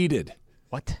succeeded.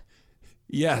 What?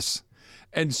 Yes.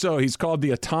 And so he's called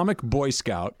the Atomic Boy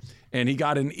Scout, and he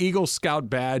got an Eagle Scout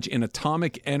badge in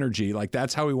atomic energy. Like,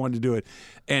 that's how he wanted to do it.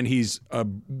 And he's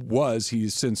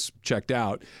since checked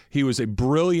out. He was a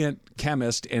brilliant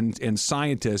chemist and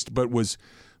scientist, but was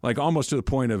like almost to the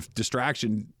point of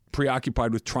distraction,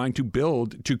 preoccupied with trying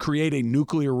to create a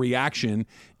nuclear reaction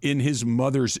in his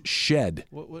mother's shed.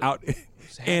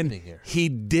 What's and here? He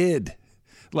did.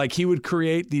 Like, he would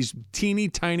create these teeny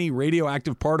tiny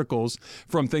radioactive particles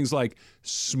from things like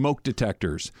smoke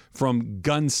detectors, from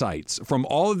gun sights, from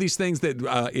all of these things that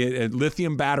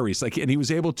lithium batteries. And he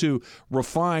was able to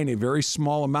refine a very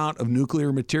small amount of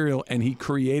nuclear material, and he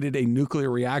created a nuclear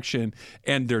reaction.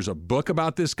 And there's a book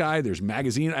about this guy. There's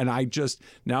magazine, and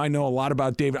now I know a lot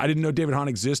about David. I didn't know David Hahn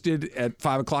existed at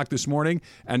 5:00 this morning,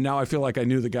 and now I feel like I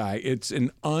knew the guy. It's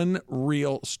an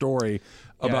unreal story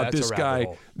about this guy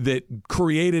that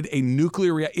created a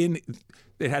nuclear reactor.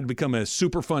 It had become a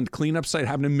Superfund cleanup site,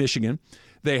 happened in Michigan.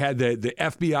 They had the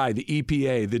FBI, the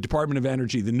EPA, the Department of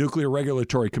Energy, the Nuclear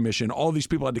Regulatory Commission. All these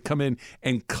people had to come in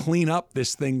and clean up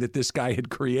this thing that this guy had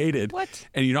created. What?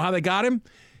 And you know how they got him?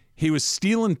 He was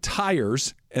stealing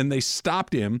tires, and they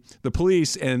stopped him, the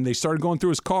police, and they started going through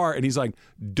his car, and he's like,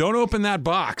 "Don't open that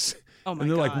box." Oh my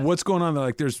and they're God. like, "What's going on?" They're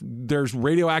like, there's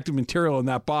radioactive material in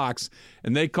that box.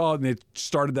 And they called, and it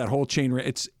started that whole chain.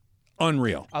 It's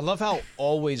unreal. I love how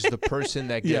always the person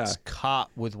that gets Yeah.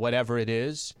 caught with whatever it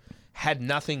is had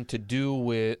nothing to do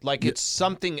with, like, it's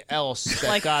something else that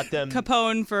Like got them.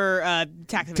 Capone for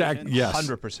tax evasion. Yes.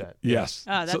 100%. Yes.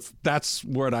 Oh, So that's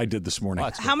what I did this morning.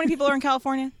 How many people are in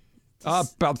California?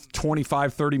 About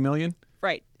 25, 30 million.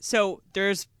 Right. So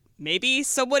there's maybe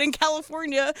someone in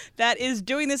California that is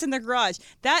doing this in their garage.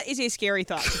 That is a scary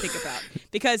thought to think about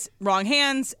because wrong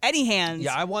hands, any hands.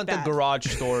 Yeah, I want bad. the garage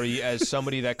story as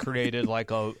somebody that created like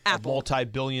a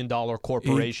multi-billion-dollar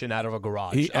corporation out of a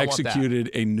garage. He I want that. executed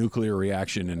a nuclear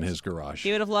reaction in his garage.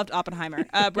 He would have loved Oppenheimer.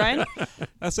 Brian?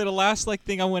 So the last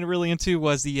thing I went really into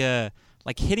was the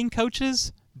hitting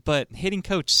coaches, but hitting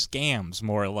coach scams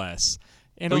more or less.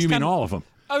 And it Oh, was you mean kinda- all of them?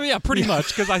 Oh yeah, pretty much.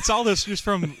 Because I saw this just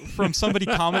from somebody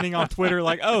commenting on Twitter,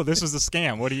 like, "Oh, this is a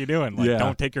scam. What are you doing? Like, Yeah.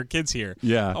 don't take your kids here."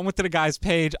 Yeah. I went to the guy's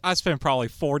page. I spent probably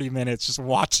 40 minutes just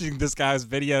watching this guy's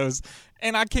videos,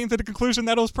 and I came to the conclusion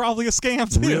that it was probably a scam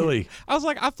too. Really? I was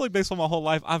like, I've played baseball my whole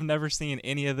life. I've never seen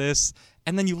any of this.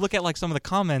 And then you look at like some of the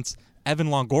comments. Evan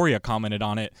Longoria commented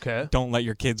on it. Okay. Don't let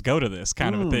your kids go to this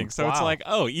kind of a thing. So it's wow. like,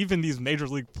 oh, even these major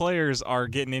league players are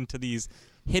getting into these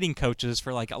hitting coaches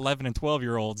for like 11 and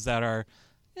 12-year-olds that are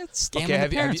scamming Okay, the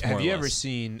have parents you more or ever less.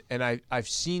 seen, and I've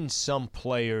seen some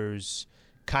players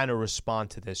kind of respond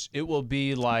to this. It will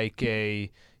be like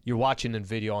you're watching a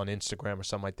video on Instagram or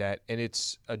something like that, and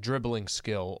it's a dribbling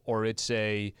skill or it's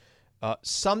a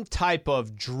some type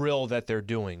of drill that they're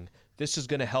doing. This is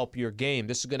going to help your game.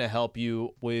 This is going to help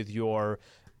you with your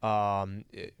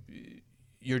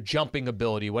jumping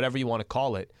ability, whatever you want to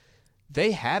call it.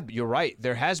 You're right.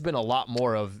 There has been a lot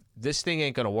more of this thing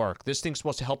ain't going to work. This thing's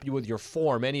supposed to help you with your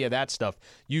form, any of that stuff.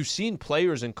 You've seen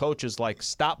players and coaches like,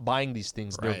 stop buying these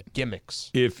things. They're Right.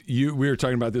 gimmicks. We were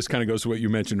talking about this, kind of goes to what you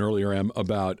mentioned earlier, Em,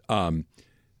 about the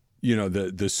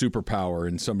superpower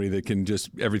and somebody that can just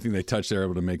everything they touch, they're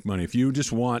able to make money. If you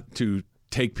just want to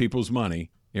take people's money,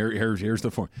 here's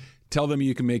the form. Tell them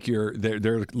you can make their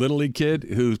little league kid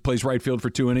who plays right field for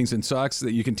 2 innings and sucks,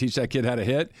 that you can teach that kid how to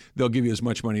hit. They'll give you as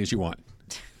much money as you want.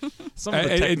 Some of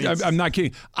the techniques. I'm not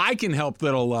kidding. I can help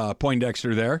little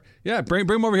Poindexter there. Yeah, bring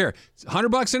him over here.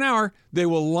 $100 an hour. They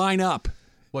will line up.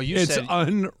 Well, It's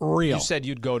unreal. You said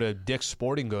you'd go to Dick's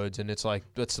Sporting Goods, and it's like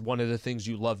that's one of the things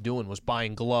you love doing was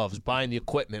buying gloves, buying the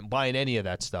equipment, buying any of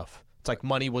that stuff. It's like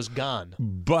money was gone.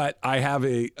 But I have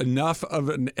enough of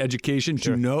an education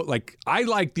to know, like, I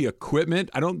like the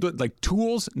equipment. I don't do like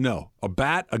tools. No, a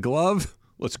bat, a glove.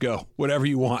 Let's go. Whatever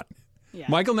you want. Yeah.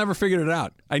 Michael never figured it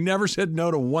out. I never said no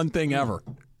to one thing ever.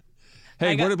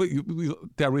 Hey, Dad, what do you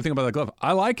think about that glove?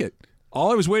 I like it.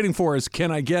 All I was waiting for is, can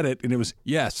I get it? And it was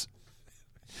yes.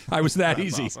 I was that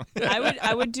easy. Awesome.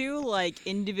 I would do like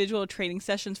individual training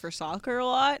sessions for soccer a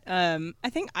lot. I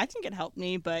think it helped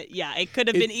me, but yeah, it could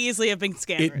have been easily have been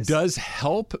scammers. It does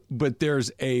help, but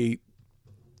there's a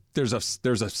there's a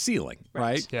ceiling,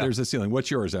 right? Yeah. There's a ceiling. What's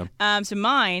yours, Em? So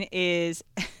mine is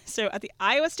so at the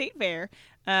Iowa State Fair,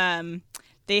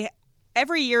 they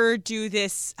every year do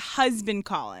this husband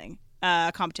calling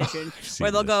competition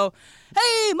where they'll go,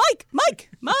 "Hey, Mike,"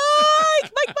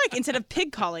 instead of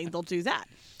pig calling, they'll do that.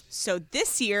 So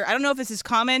this year, I don't know if this is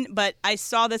common, but I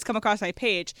saw this come across my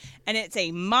page, and it's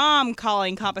a mom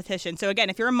calling competition. So again,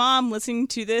 if you're a mom listening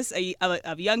to this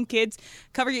of young kids,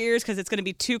 cover your ears because it's going to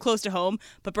be too close to home.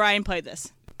 But Brian played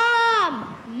this.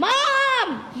 Mom!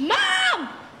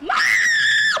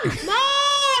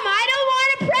 I don't want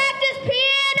to practice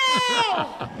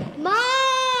piano! Mom!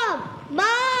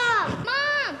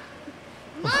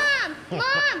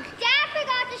 Dad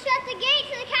forgot to shut the gate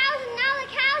to the cows, and now the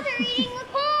cows are eating the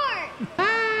corn!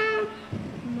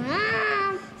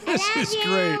 Mom! This is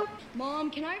great.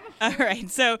 Mom, can I have a All right,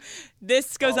 so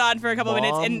this goes on for a couple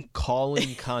minutes, and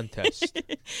calling contest.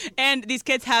 and these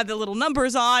kids have the little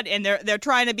numbers on, and they're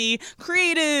trying to be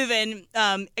creative, and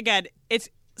again, it's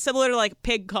similar to like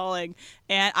pig calling,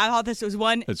 and I thought this was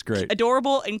one That's great.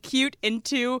 adorable and cute, and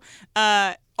two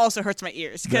also hurts my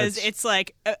ears because it's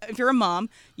like if you're a mom,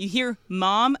 you hear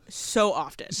mom so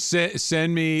often.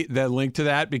 Send me that link to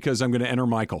that because I'm going to enter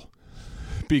Michael.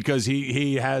 Because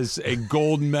he has a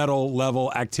gold medal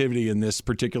level activity in this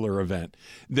particular event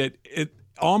that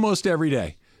almost every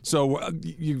day. So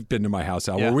you've been to my house,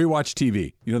 Al, where we watch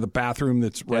TV. You know the bathroom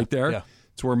that's right there? Yeah.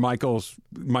 It's where Michael's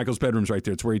bedroom's right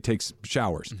there. It's where he takes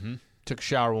showers. Mm-hmm. Took a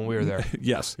shower when we were there.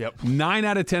 Yes. Yep. 9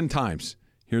 out of 10 times,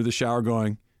 hear the shower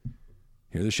going,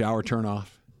 hear the shower turn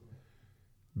off.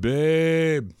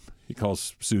 Babe. He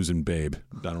calls Susan babe.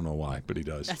 I don't know why, but he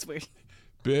does. That's weird.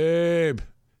 Babe.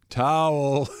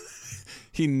 Towel.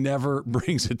 He never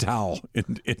brings a towel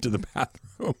into the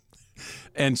bathroom.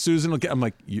 And Susan will get, I'm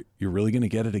like, you're really going to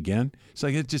get it again? It's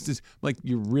like, it just is like,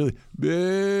 you're really,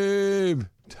 babe,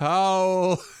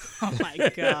 towel. Oh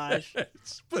my gosh.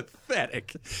 It's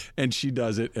pathetic. And she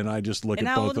does it. And I just look And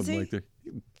at how both old of is them he? like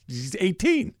he's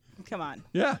 18. Come on.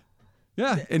 Yeah.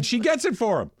 Yeah. And she gets it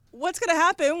for him. What's going to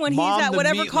happen when Mom he's at the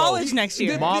whatever meatloaf. college next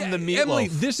year? Mom the meatloaf. Emily,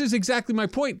 this is exactly my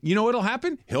point. You know what'll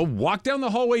happen? He'll walk down the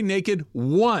hallway naked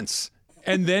once,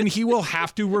 and then he will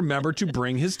have to remember to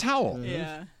bring his towel.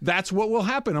 Yeah. That's what will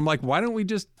happen. I'm like, why don't we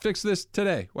just fix this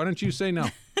today? Why don't you say no?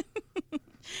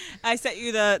 I sent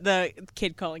you the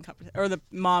kid calling competition, or the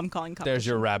mom calling competition. There's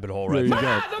your rabbit hole There right you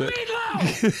there.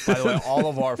 go. By the way, all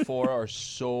of our four are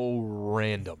so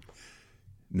random.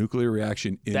 Nuclear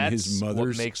reaction in That's his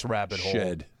mother's what makes rabbit hole.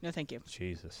 shed. No, thank you.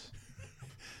 Jesus.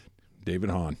 David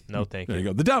Hahn. No, thank There you. you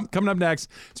go. The Dump coming up next.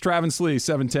 It's Travis Lee,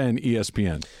 710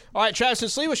 ESPN. All right, Travis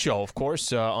and Sliwa Show, of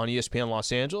course, on ESPN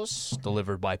Los Angeles,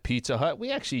 delivered by Pizza Hut.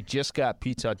 We actually just got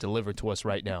Pizza Hut delivered to us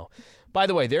right now. By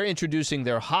the way, they're introducing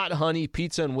their hot honey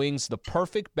pizza and wings, the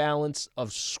perfect balance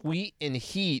of sweet and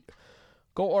heat.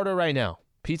 Go order right now.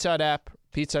 Pizza Hut app,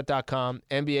 pizzahut.com.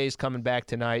 NBA is coming back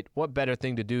tonight. What better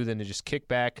thing to do than to just kick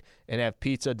back and have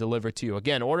pizza delivered to you?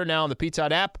 Again, order now on the Pizza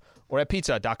Hut app or at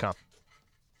pizzahut.com.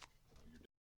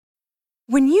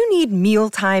 When you need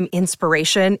mealtime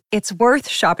inspiration, it's worth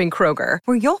shopping Kroger,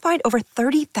 where you'll find over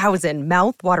 30,000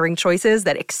 mouth-watering choices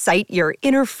that excite your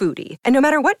inner foodie. And no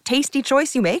matter what tasty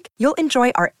choice you make, you'll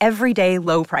enjoy our everyday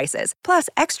low prices, plus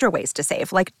extra ways to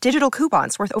save, like digital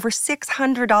coupons worth over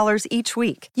 $600 each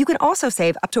week. You can also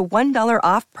save up to $1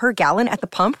 off per gallon at the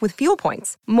pump with fuel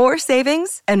points. More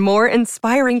savings and more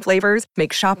inspiring flavors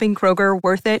make shopping Kroger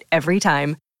worth it every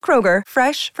time. Kroger,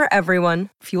 fresh for everyone.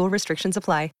 Fuel restrictions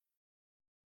apply.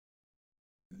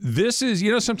 This is,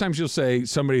 sometimes you'll say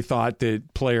somebody thought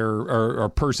that player or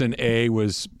person A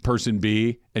was person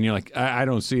B, and you're like, I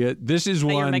don't see it. This is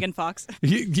You're one. Megan Fox.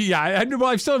 Yeah,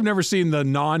 I still have never seen the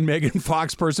non-Megan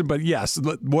Fox person, but yes,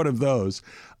 one of those.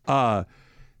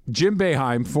 Jim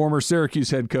Boeheim, former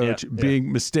Syracuse head coach,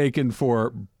 being mistaken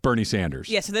for Bernie Sanders.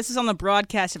 Yeah, so this is on the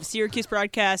broadcast of Syracuse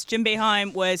broadcast. Jim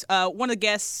Boeheim was one of the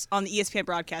guests on the ESPN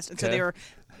broadcast, and so they were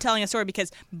telling a story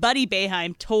because Buddy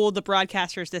Boeheim told the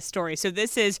broadcasters this story. So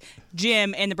this is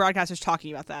Jim and the broadcasters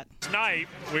talking about that. Tonight,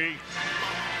 we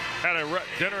had a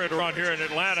dinner around here in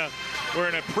Atlanta where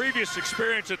in a previous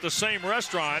experience at the same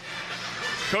restaurant,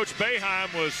 Coach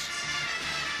Boeheim was,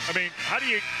 how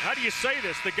do you say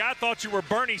this? The guy thought you were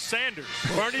Bernie Sanders.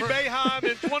 Bernie Boeheim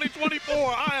in 2024,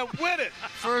 I am with it.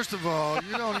 First of all,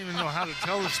 you don't even know how to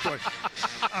tell the story.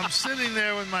 I'm sitting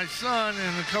there with my son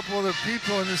and a couple other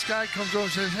people, and this guy comes over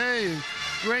and says, hey,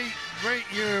 great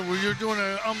year. Well, you're doing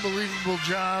an unbelievable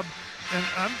job. And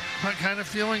I'm kind of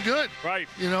feeling good. Right.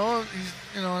 And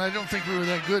I don't think we were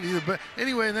that good either. But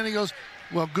anyway, and then he goes,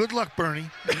 well, good luck, Bernie.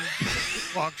 And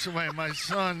he walks away. My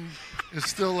son it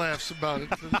still laughs about it.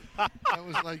 That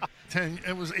was like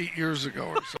 8 years ago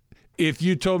or so. If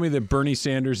you told me that Bernie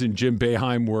Sanders and Jim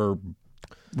Boeheim were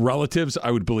relatives,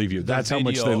 I would believe you. That's how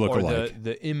much they look alike.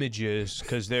 The images,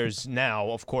 because there's now,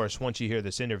 of course, once you hear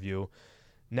this interview,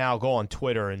 now go on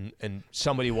Twitter and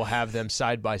somebody will have them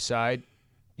side by side.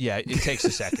 Yeah, it takes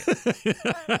a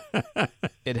second.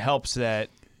 It helps that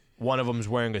one of them's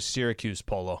wearing a Syracuse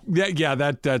polo. Yeah,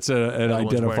 that's an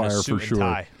identifier for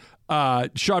sure.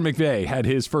 Sean McVay had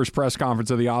his first press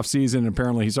conference of the offseason, and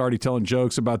apparently he's already telling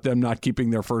jokes about them not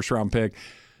keeping their first-round pick.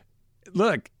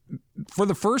 Look, for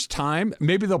the first time,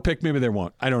 maybe they'll pick, maybe they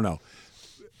won't. I don't know.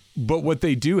 But what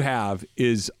they do have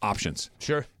is options.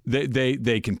 Sure.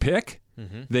 They can pick.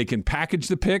 Mm-hmm. They can package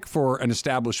the pick for an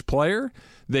established player.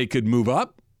 They could move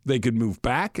up. They could move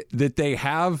back. That they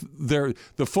have the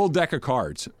full deck of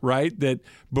cards, right? That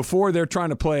before they're trying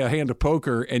to play a hand of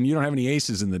poker and you don't have any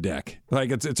aces in the deck.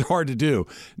 Like it's hard to do.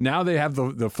 Now they have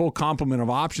the full complement of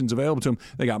options available to them.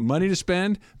 They got money to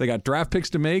spend. They got draft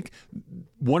picks to make.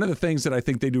 One of the things that I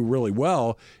think they do really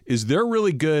well is they're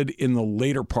really good in the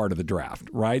later part of the draft,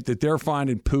 right? That they're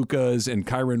finding Pukas and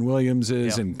Kyron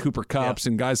Williamses and Cooper Kupps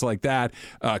and guys like that,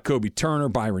 Kobe Turner,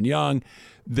 Byron Young.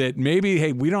 That maybe,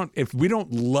 hey, if we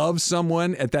don't love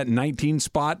someone at that 19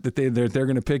 spot that they're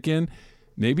going to pick in,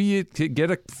 maybe you get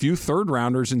a few third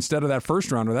rounders instead of that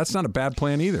first rounder. That's not a bad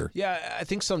plan either. Yeah, I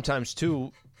think sometimes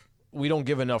too, we don't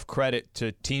give enough credit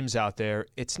to teams out there.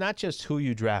 It's not just who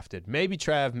you drafted. Maybe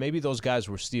Trav, maybe those guys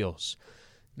were steals.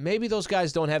 Maybe those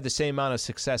guys don't have the same amount of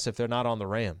success if they're not on the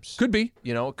Rams. Could be.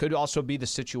 You know, it could also be the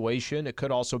situation. It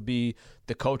could also be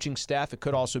the coaching staff. It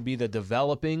could also be the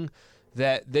developing.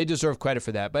 That they deserve credit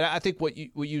for that. But I think what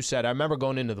you said, I remember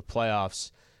going into the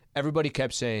playoffs, everybody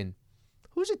kept saying,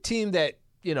 who's a team that,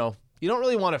 you don't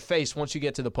really want to face once you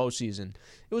get to the postseason?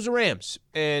 It was the Rams.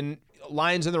 And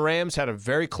Lions and the Rams had a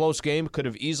very close game. Could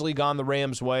have easily gone the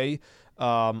Rams' way.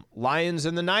 Lions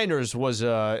and the Niners was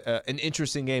an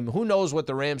interesting game. Who knows what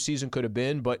the Rams season could have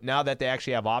been, but now that they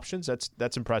actually have options,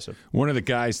 that's impressive. One of the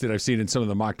guys that I've seen in some of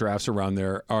the mock drafts around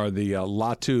there are the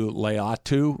Latu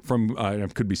Leatu from, I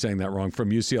could be saying that wrong, from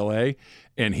UCLA.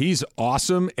 And he's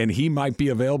awesome, and he might be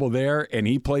available there, and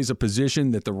he plays a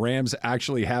position that the Rams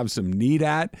actually have some need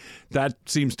at. That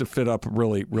seems to fit up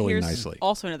really, really nicely.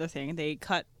 Also another thing, they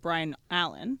cut Brian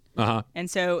Allen. Uh-huh. And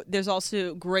so there's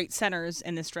also great centers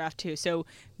in this draft, too. So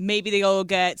maybe they go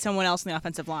get someone else in the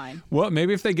offensive line. Well,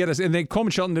 maybe if they get us, and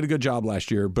Coleman Shelton did a good job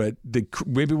last year, but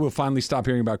maybe we'll finally stop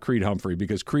hearing about Creed Humphrey,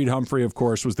 because Creed Humphrey, of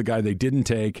course, was the guy they didn't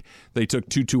take. They took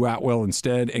Tutu Atwell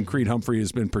instead, and Creed Humphrey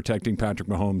has been protecting Patrick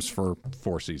Mahomes for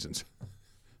 4 seasons.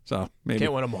 So maybe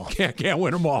can't win them all. Can't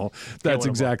win them all. That's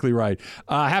exactly right.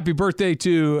 Happy birthday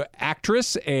to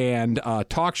actress and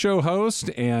talk show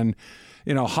host and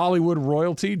Hollywood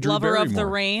royalty, Drew Lover Barrymore. of the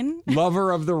Rain.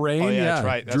 Lover of the Rain. Oh, yeah, that's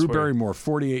right. That's Drew Barrymore,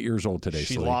 48 years old today.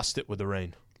 She lost it with the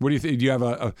rain. What do you think? Do you have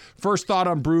a first thought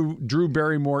on Drew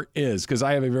Barrymore is? Because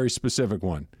I have a very specific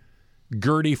one.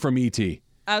 Gertie from E.T.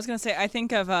 I was going to say, I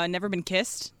think of Never Been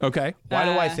Kissed. Okay. Why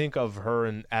do I think of her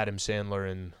and Adam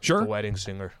Sandler in The Wedding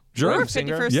Singer? Sure. Wedding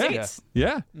Singer? 51st Dates.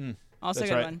 Yeah. Also a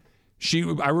good one.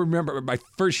 I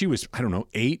remember she was,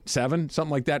 8, 7,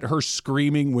 something like that. Her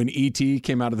screaming when E.T.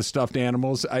 came out of the stuffed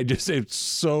animals. It's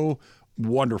so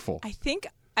wonderful. I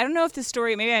don't know if this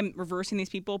story, maybe I'm reversing these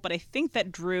people, but I think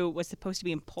that Drew was supposed to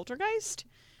be in Poltergeist.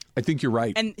 I think you're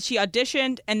right. And she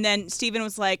auditioned, and then Steven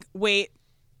was like, wait,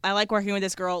 I like working with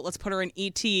this girl. Let's put her in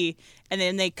E.T. And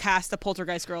then they cast the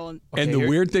Poltergeist girl. And the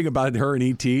weird thing about her in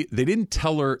E.T., they didn't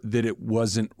tell her that it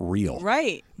wasn't real.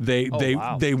 Right. They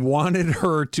wanted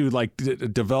her to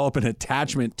develop an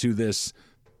attachment to this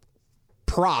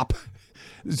prop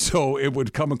so it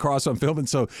would come across on film. And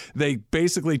so they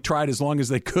basically tried as long as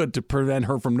they could to prevent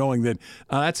her from knowing that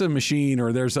that's a machine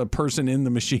or there's a person in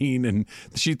the machine. And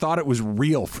she thought it was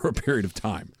real for a period of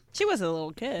time. She was a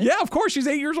little kid. Yeah, of course. She's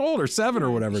 8 years old or 7 or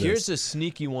whatever it is. Here's a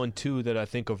sneaky one, too, that I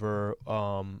think of her.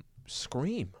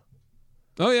 Scream.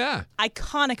 Oh, yeah.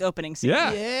 Iconic opening scene.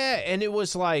 Yeah. Yeah, and it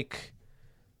was like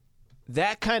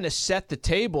that kind of set the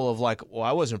table of well,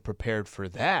 I wasn't prepared for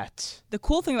that. The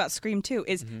cool thing about Scream, too,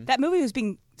 is that movie was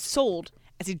being sold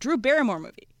as a Drew Barrymore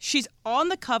movie. She's on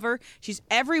the cover. She's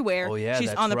everywhere. Oh, yeah,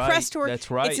 she's on the press tour. That's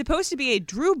right. It's supposed to be a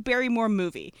Drew Barrymore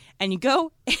movie. And you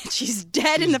go, and she's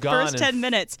dead in the first 10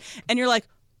 minutes. And you're like,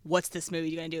 what's this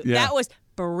movie going to do? Yeah. That was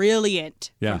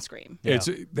brilliant from Scream. Yeah.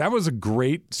 That was a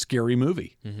great, scary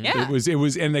movie. Mm-hmm. Yeah. It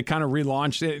was, and they kind of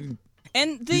relaunched it.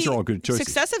 And these are all good choices.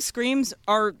 Successive Screams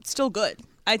are still good.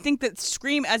 I think that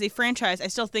Scream as a franchise, I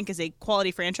still think is a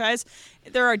quality franchise.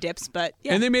 There are dips, but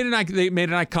yeah. And they made an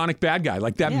iconic bad guy,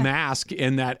 like that mask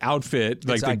and that outfit,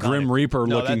 like the iconic. Grim Reaper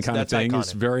looking kind of thing. Iconic.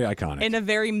 It's very iconic. And a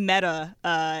very meta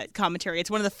commentary.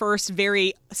 It's one of the first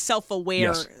very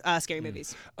self-aware scary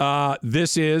movies.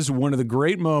 This is one of the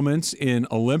great moments in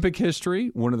Olympic history,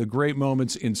 one of the great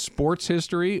moments in sports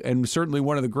history, and certainly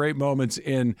one of the great moments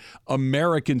in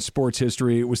American sports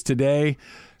history. It was today,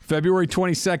 February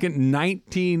 22nd,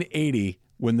 1980,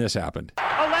 when this happened.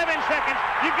 11 seconds.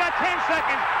 You've got 10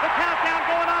 seconds. The countdown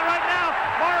going on right now.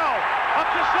 Morrow up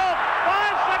to Schultz.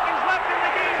 5 seconds left in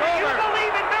the game. Do you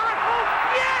believe in miracles?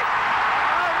 Yes!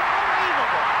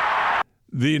 Unbelievable.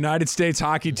 The United States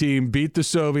hockey team beat the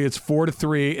Soviets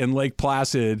 4-3 in Lake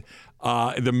Placid.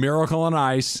 The Miracle on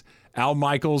Ice. Al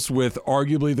Michaels with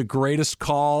arguably the greatest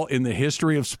call in the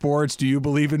history of sports. Do you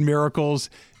believe in miracles?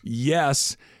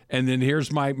 Yes. And then here's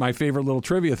my favorite little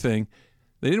trivia thing.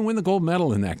 They didn't win the gold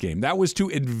medal in that game. That was to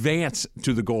advance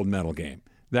to the gold medal game.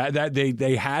 That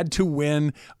they had to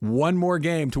win one more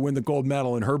game to win the gold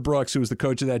medal. And Herb Brooks, who was the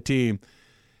coach of that team,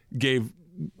 gave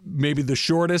maybe the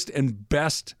shortest and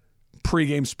best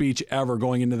pregame speech ever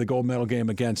going into the gold medal game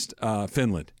against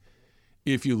Finland.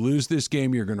 If you lose this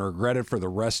game, you're going to regret it for the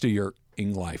rest of your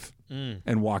life.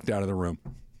 And walked out of the room.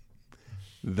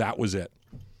 That was it.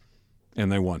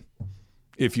 And they won.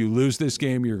 If you lose this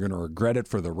game, you're going to regret it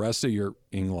for the rest of your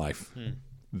life.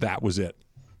 That was it.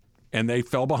 And they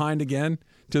fell behind again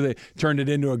till they turned it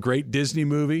into a great Disney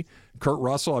movie. Kurt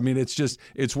Russell. I mean, it's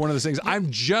one of those things.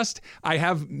 I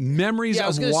have memories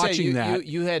of watching that.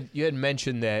 You had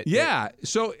mentioned that. Yeah.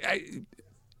 So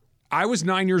I was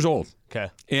 9 years old. Okay.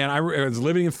 And I was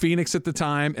living in Phoenix at the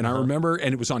time, and I remember,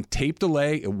 and it was on tape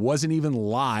delay. It wasn't even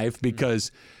live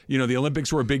because, the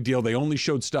Olympics were a big deal. They only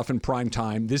showed stuff in prime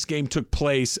time. This game took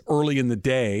place early in the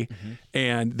day,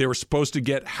 and they were supposed to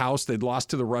get housed. They'd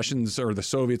lost to the Russians or the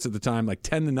Soviets at the time, like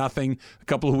 10-0 a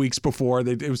couple of weeks before.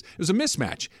 It was a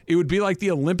mismatch. It would be like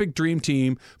the Olympic Dream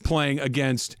Team playing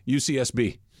against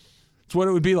UCSB. It's what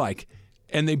it would be like.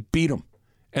 And they beat them.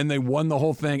 And they won the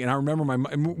whole thing. And I remember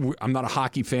I'm not a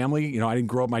hockey family. I didn't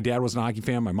grow up. My dad wasn't a hockey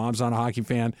fan. My mom's not a hockey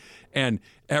fan. And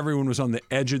everyone was on the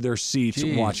edge of their seats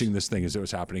watching this thing as it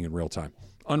was happening in real time.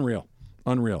 Unreal.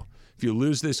 If you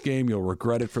lose this game, you'll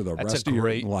regret it for the rest of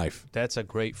your life. That's a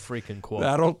great freaking quote.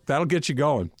 That'll get you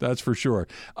going. That's for sure.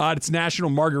 It's National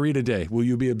Margarita Day. Will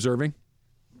you be observing?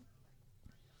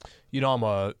 I'm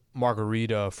a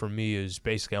margarita for me is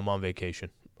basically I'm on vacation.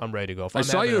 I'm ready to go. I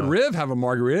saw you at Riv have a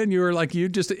margarita, and you were like, you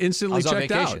just instantly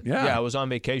checked out. Yeah, I was on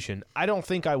vacation. I don't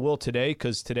think I will today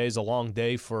because today's a long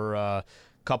day for a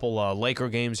couple Laker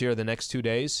games here the next 2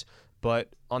 days. But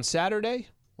on Saturday,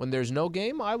 when there's no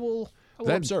game, I will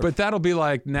observe. But that'll be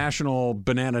like National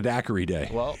Banana Daiquiri Day.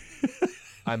 Well,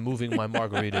 I'm moving my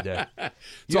margarita day.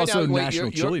 It's also National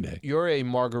Chili Day. You're a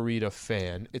margarita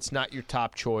fan. It's not your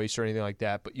top choice or anything like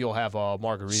that, but you'll have a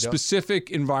margarita. Specific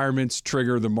environments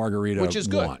trigger the margarita which is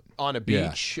good. Want. On a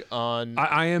beach.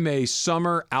 I am a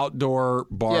summer outdoor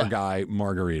bar guy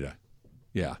margarita.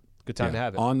 Yeah. Good time to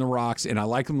have it. On the rocks. And I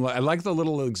like them. I like the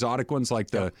little exotic ones like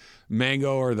the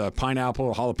mango or the pineapple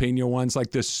or jalapeno ones.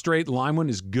 Like the straight lime one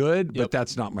is good, but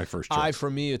that's not my first choice. For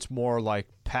me, it's more like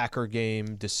Packer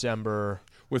game, December.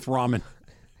 With ramen.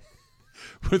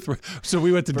 So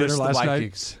we went to dinner last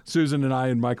night. Susan and I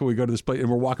and Michael, we go to this place and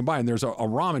we're walking by, and there's a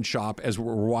ramen shop as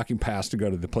we're walking past to go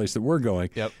to the place that we're going.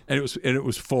 Yep. And it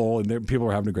was full, and people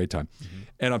were having a great time.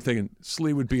 And I'm thinking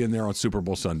Slee would be in there on Super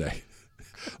Bowl Sunday.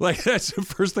 Like, that's the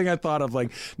first thing I thought of.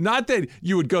 Like, not that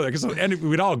you would go there, because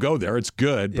we'd all go there. It's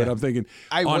good. But I'm thinking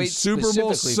on Super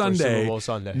Bowl Sunday,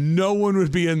 no one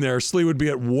would be in there. Slee would be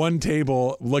at one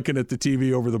table looking at the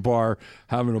TV over the bar,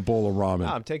 having a bowl of ramen.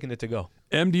 I'm taking it to go.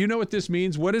 Em, do you know what this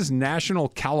means? What is National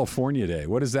California Day?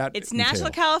 What is that? It's National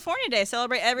California Day.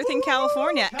 Celebrate everything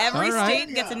California. Every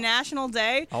state gets a national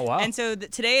day. Oh, wow. And so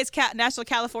today is National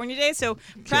California Day. So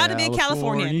proud to be a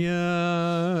Californian.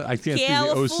 I can't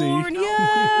do the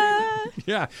OC.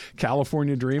 Yeah,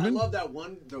 California Dreaming. I love that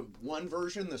one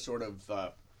version, the sort of...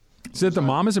 is it the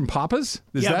Mamas and Papas?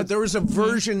 But there was a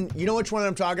version... You know which one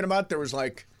I'm talking about? There was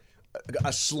like...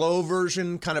 a slow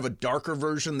version, kind of a darker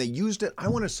version. They used it, I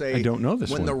want to say... I don't know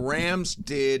this when one. the Rams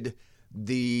did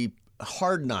the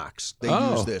Hard Knocks, they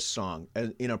used this song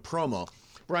in a promo.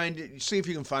 Brian, see if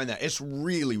you can find that. It's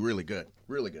really, really good.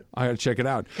 Really good. I got to check it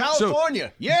out. California,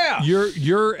 So, yeah.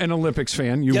 You're an Olympics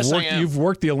fan. Yes, I am. You've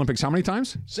worked the Olympics how many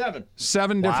times? 7.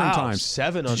 7 different times.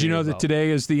 7 Did you know that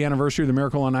today is the anniversary of the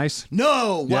Miracle on Ice?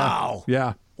 No. Yeah. Wow.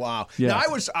 Yeah. Wow. Yeah. Now,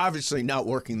 I was obviously not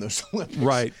working those Olympics.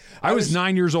 Right. I was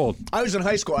 9 years old. I was in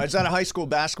high school. I was at a high school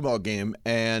basketball game,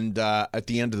 and at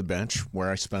the end of the bench,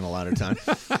 where I spent a lot of time,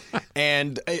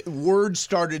 and word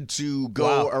started to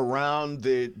go around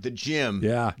the gym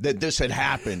that this had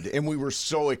happened, and we were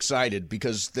so excited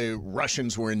because the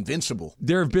Russians were invincible.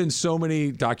 There have been so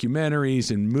many documentaries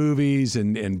and movies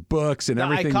and books and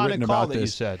everything iconic written call about that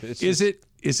this. you said.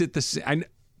 Is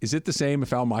it the same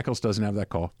if Al Michaels doesn't have that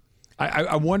call?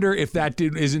 I wonder if that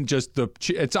isn't just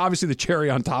it's obviously the cherry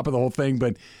on top of the whole thing,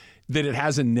 but that it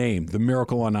has a name, the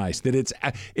Miracle on Ice. That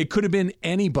it could have been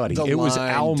anybody. It was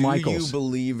Al Michaels. Do you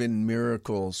believe in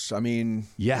miracles? I mean,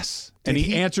 yes, and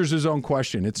he answers his own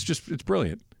question. It's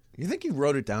brilliant. You think he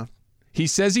wrote it down? He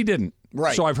says he didn't.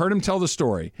 Right. So I've heard him tell the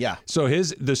story. Yeah. So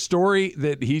the story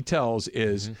that he tells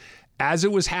is. As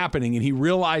it was happening and he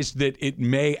realized that it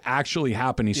may actually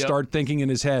happen, he started thinking in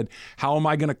his head, how am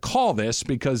I going to call this?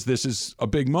 Because this is a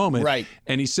big moment. Right.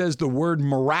 And he says the word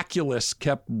miraculous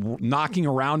kept knocking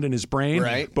around in his brain.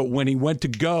 Right. But when he went to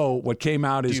go, what came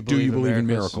out is, do you believe in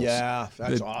miracles? Yeah,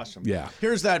 that's awesome. Yeah.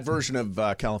 Here's that version of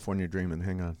California Dreamin'.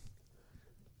 Hang on.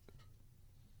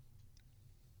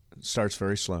 It starts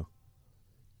very slow.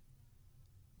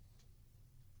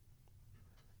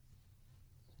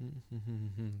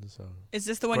 Is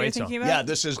this the one you're thinking about? Yeah,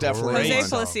 this is definitely Jose one.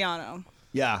 Feliciano.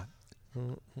 Yeah.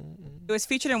 It was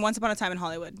featured in Once Upon a Time in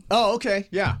Hollywood. Oh, okay.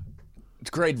 Yeah. It's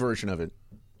a great version of it.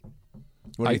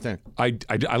 What do you think?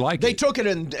 I like They it. took it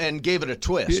and gave it a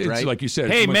twist, It's right? like you said,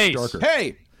 Hey, it's much Mace. darker.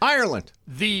 Hey, Ireland.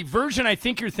 The version I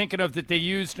think you're thinking of that they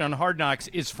used on Hard Knocks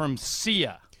is from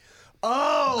Sia.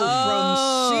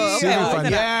 Oh, from Sia.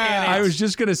 Yeah. I was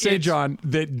just going to say, John,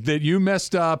 that you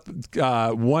messed up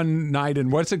one night in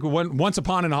Once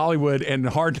Upon in Hollywood and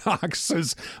Hard Knocks. I'm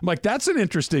like, that's an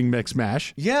interesting mix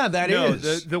mash. Yeah, that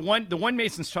is. The one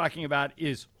Mason's talking about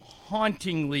is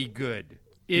hauntingly good.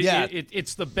 Yeah.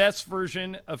 It's the best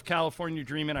version of California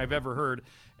Dreamin' I've ever heard.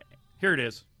 Here it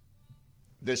is.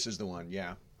 This is the one,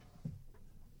 yeah.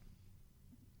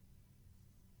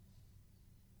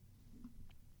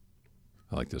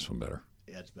 I like this one better.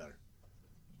 Yeah, it's better.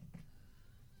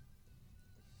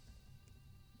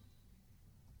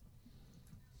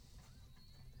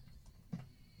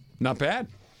 Not bad.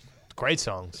 Great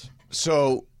songs.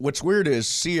 So what's weird is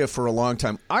Sia for a long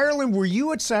time. Ireland, were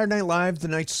you at Saturday Night Live the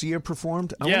night Sia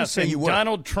performed? I want to Yes, say and you were.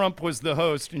 Donald Trump was the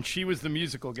host, and she was the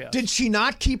musical guest. Did she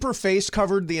not keep her face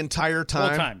covered the entire time?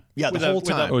 Whole time. Yeah, the With whole a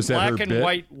time. With a black and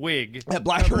white wig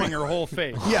covering her whole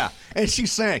face. Yeah, and she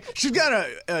sang. She's got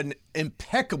an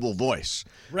impeccable voice.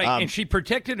 Right, and she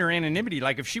protected her anonymity.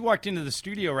 Like, if she walked into the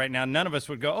studio right now, none of us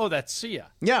would go, oh, that's Sia.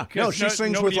 Yeah, no, 'Cause she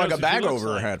sings nobody with like knows a who she bag looks over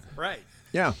her like. head. Right.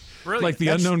 Yeah. Brilliant. Like the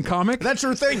unknown comic? That's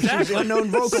her thing. She's Exactly. the unknown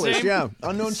vocalist. Same- yeah,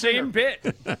 unknown Same singer.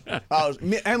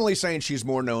 bit. Emily's saying she's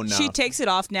more known now. She takes it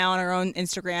off now on her own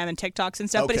Instagram and TikToks and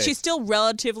stuff, but Okay. she still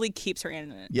relatively keeps her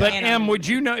anonymity. But, Em, would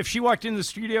you know, if she walked into the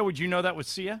studio, would you know that was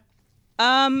Sia?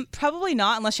 Probably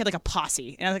not unless she had like a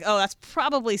posse. And I was like, oh, that's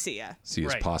probably Sia.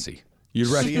 Sia's Right. posse. You'd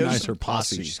recognize Sia's her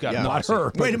posse. She's got not posse.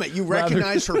 her. Wait a minute, you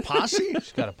recognize her posse?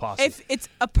 She's got a posse. If it's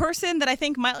a person that I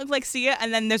think might look like Sia,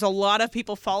 and then there's a lot of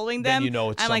people following them, Then you know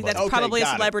it's I'm like, that's somebody. Okay, probably a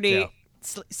got it. celebrity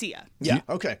Yeah. Sia. Yeah.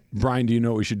 Okay. Brian, do you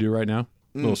know what we should do right now?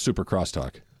 A little super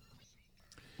crosstalk.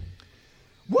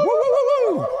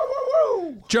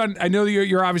 John, I know that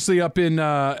you're obviously up in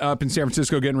San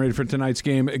Francisco getting ready for tonight's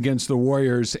game against the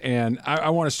Warriors, and I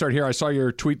want to start here. I saw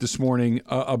your tweet this morning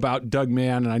about Doug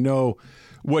Mann, and I know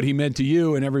what he meant to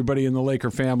you and everybody in the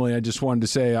Laker family. I just wanted to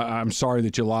say I'm sorry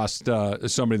that you lost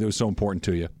somebody that was so important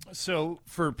to you. So,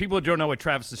 for people who don't know what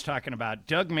Travis is talking about,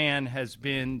 Doug Mann has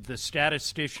been the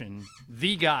statistician,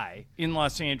 the guy in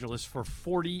Los Angeles for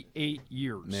 48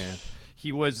 years. Man.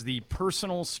 He was the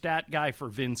personal stat guy for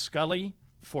Vin Scully,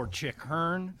 for Chick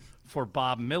Hearn, for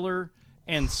Bob Miller,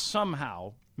 and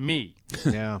somehow me.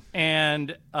 Yeah.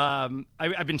 And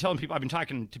I've been telling people, I've been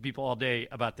talking to people all day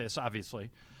about this,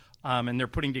 obviously, and they're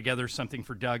putting together something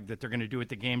for Doug that they're going to do at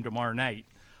the game tomorrow night.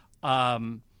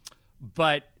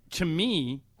 But to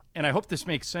me, and I hope this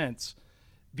makes sense,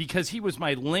 because he was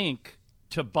my link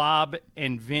to Bob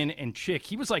and Vin and Chick,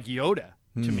 he was like Yoda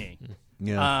to me.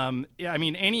 Yeah. I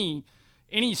mean,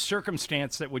 any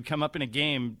circumstance that would come up in a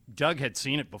game, Doug had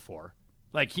seen it before.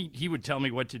 Like, he would tell me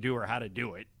what to do or how to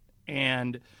do it.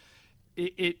 And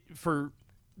it for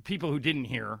people who didn't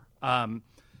hear,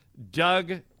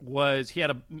 Doug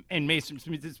and Mason,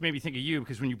 this made me think of you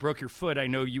because when you broke your foot, I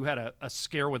know you had a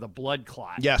scare with a blood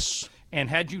clot. Yes. And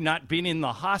had you not been in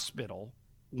the hospital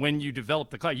when you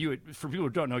developed the clot, for people who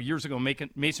don't know, years ago,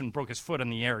 Mason broke his foot in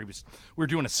the air. We were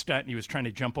doing a stunt, and he was trying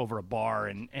to jump over a bar,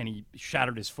 and he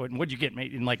shattered his foot. And what'd you get,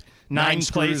 mate? In like nine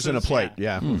screws places? and a plate,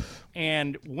 yeah.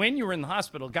 And when you were in the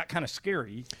hospital, it got kind of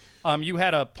scary. You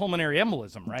had a pulmonary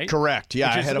embolism, right? Correct,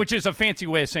 yeah. Which is a fancy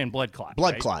way of saying blood clot.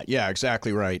 Blood right? clot, yeah,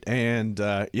 exactly right. And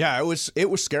it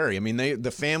was scary. I mean,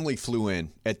 the family flew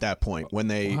in at that point when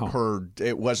they heard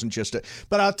it wasn't just a.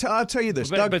 But I'll tell you this,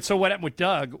 Doug. But so what happened with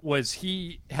Doug was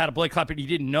he had a blood clot, but he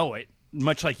didn't know it,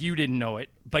 much like you didn't know it.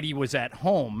 But he was at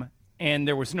home, and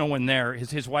there was no one there.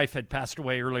 His wife had passed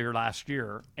away earlier last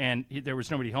year, and there was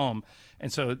nobody home.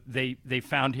 And so they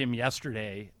found him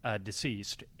yesterday,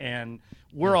 deceased, and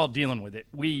we're all dealing with it.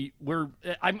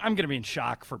 I'm going to be in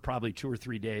shock for probably 2 or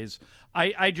 3 days.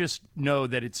 I just know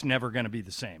that it's never going to be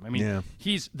the same. I mean,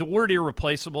 the word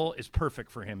irreplaceable is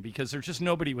perfect for him because there's just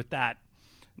nobody with that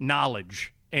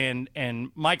knowledge. And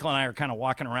Michael and I are kind of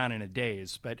walking around in a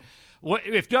daze. But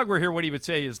if Doug were here, what he would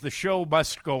say is the show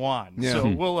must go on. Yeah.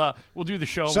 So we'll do the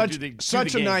show. Such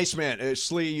the a nice man.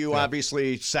 Slee, you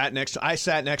obviously I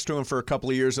sat next to him for a couple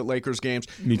of years at Lakers games.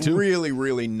 Me too. Really,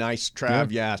 really nice,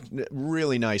 Trav. Yeah,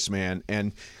 really nice man.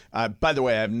 And by the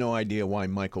way, I have no idea why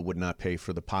Michael would not pay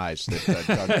for the pies that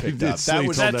Doug picked up.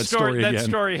 That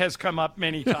story has come up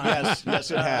many times.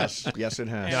 Yes, it has. Yes, it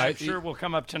has. Yeah, I'm sure will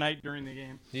come up tonight during the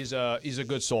game. He's a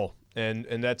good soul,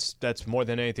 and that's more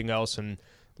than anything else. And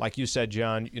like you said,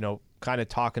 John, kind of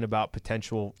talking about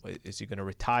potential. Is he going to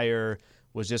retire?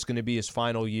 Was this going to be his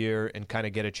final year and kind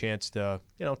of get a chance to,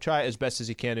 try as best as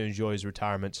he can to enjoy his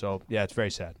retirement? So, yeah, it's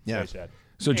very sad. Yeah. Very sad.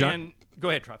 So, John. Go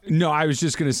ahead, Trav. No, I was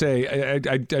just going to say,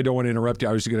 I don't want to interrupt you.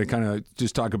 I was going to kind of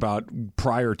just talk about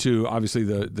prior to, obviously,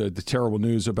 the terrible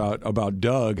news about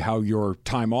Doug, how your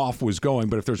time off was going.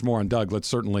 But if there's more on Doug, let's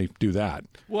certainly do that.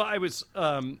 Well, I was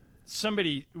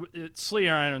somebody, Slee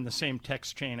and I are in the same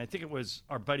text chain. I think it was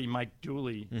our buddy Mike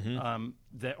Dooley,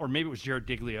 or maybe it was Jared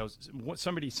Diglio.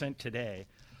 Somebody sent today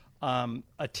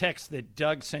a text that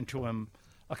Doug sent to him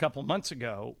a couple months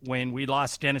ago when we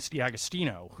lost Dennis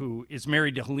D'Agostino, who is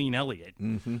married to Helene Elliott,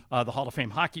 the Hall of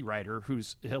Fame hockey writer,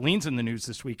 Helene's in the news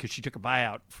this week because she took a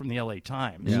buyout from the LA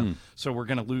Times. Yeah. So we're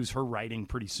going to lose her writing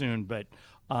pretty soon, but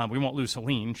we won't lose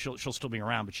Helene. She'll still be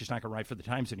around, but she's not going to write for the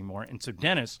Times anymore. And so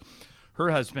Dennis,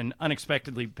 her husband,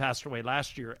 unexpectedly passed away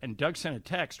last year, and Doug sent a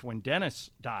text when Dennis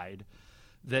died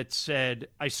that said,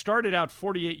 I started out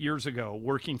 48 years ago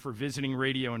working for Visiting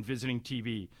Radio and Visiting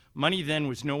TV. Money then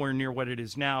was nowhere near what it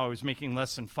is now. I was making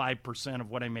less than 5% of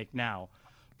what I make now.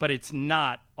 But it's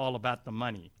not all about the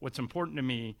money. What's important to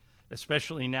me,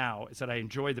 especially now, is that I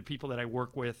enjoy the people that I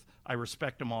work with, I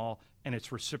respect them all, and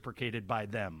it's reciprocated by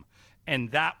them.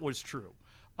 And that was true.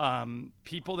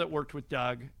 People that worked with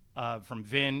Doug, from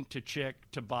Vin to Chick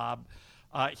to Bob,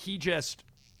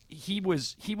 he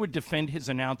would defend his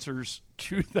announcers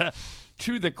to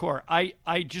the core.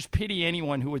 I just pity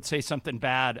anyone who would say something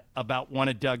bad about one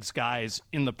of Doug's guys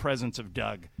in the presence of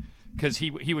Doug, because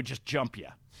he would just jump you.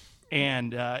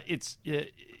 And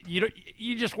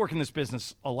you just work in this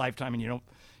business a lifetime, and you don't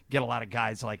get a lot of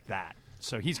guys like that.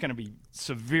 So he's going to be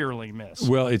severely missed.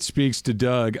 Well, it speaks to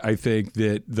Doug, I think,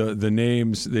 that the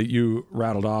names that you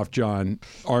rattled off, John,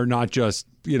 are not just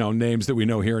names that we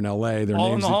know here in L.A. They're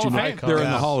all names that they're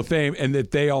in the Hall of Fame, and that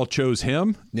they all chose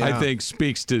him. Yeah. I think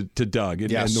speaks to Doug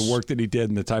and the work that he did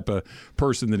and the type of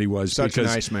person that he was. Such a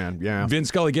nice man. Yeah, Vin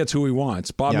Scully gets who he wants.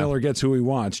 Bob Miller gets who he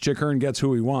wants. Chick Hearn gets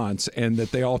who he wants, and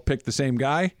that they all picked the same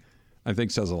guy, I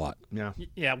think says a lot. Yeah.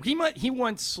 Yeah. He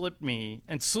once slipped me,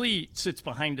 and Slee sits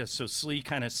behind us, so Slee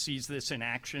kind of sees this in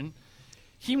action.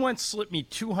 He once slipped me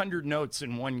 200 notes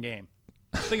in one game.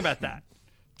 Think about that.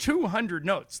 200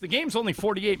 notes. The game's only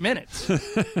 48 minutes.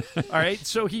 All right.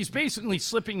 So he's basically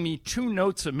slipping me 2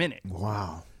 notes a minute.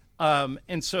 Wow.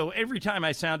 And so every time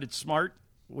I sounded smart,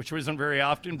 which wasn't very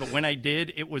often, but when I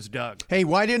did, it was Doug. Hey,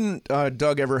 why didn't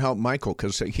Doug ever help Michael?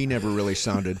 Because he never really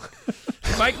sounded.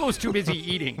 Michael was too busy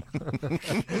eating.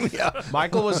 Yeah.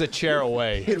 Michael was a chair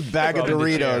away. He had a bag of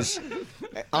Doritos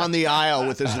on the aisle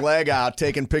with his leg out,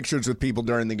 taking pictures with people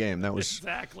during the game. That was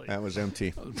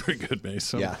MT. Pretty good,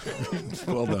 Mason. Yeah.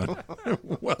 Well done.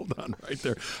 Well done right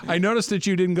there. I noticed that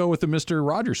you didn't go with the Mr.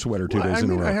 Rogers sweater 2 days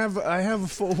in a row. I have a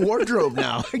full wardrobe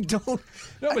now. I don't.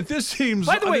 No, but this seems.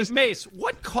 By the way, Mace,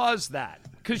 what caused that?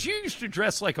 because you used to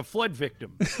dress like a flood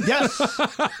victim. Yes.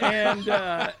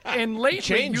 And lately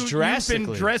Changed you've drastically.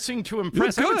 been dressing to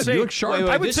impress. You look I would good. say, You look sharp.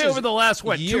 I would this say is over the last,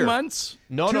 year. 2 months?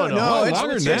 No.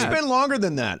 It's been longer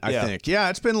than that, I think. Yeah,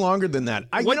 it's been longer than that.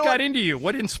 What got into you?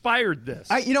 What inspired this?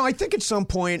 I think at some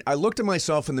point I looked at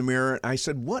myself in the mirror and I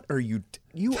said, "What are you?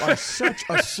 You are such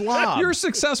a slob. You're a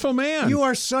successful man. You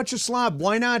are such a slob.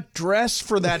 Why not dress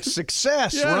for that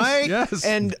success, Yes, right?" yes.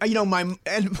 And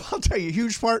and I'll tell you, a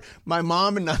huge part. My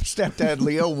mom and stepdad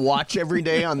Leo watch every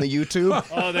day on the YouTube.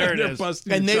 Oh, there it They're is.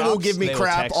 busting And your they will chops. give me They will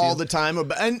crap text all you. the time.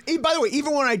 And by the way,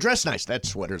 even when I dress nice, that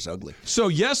sweater's ugly. So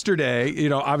yesterday,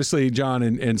 obviously, John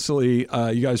and Silly,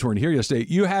 you guys weren't here yesterday.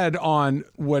 You had on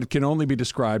what can only be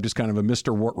described as kind of a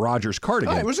Mr. Rogers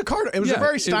cardigan. Oh, it was a cardigan. It was a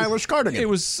very stylish cardigan. It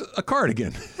was a cardigan.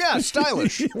 Yeah,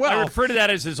 stylish. I refer to that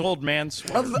as his old man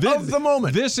sweater. of the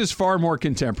moment. This is far more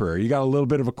contemporary. You got a little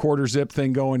bit of a quarter zip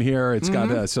thing going here. It's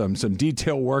got some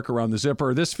detail work around the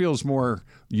zipper. This feels more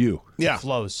you. Yeah.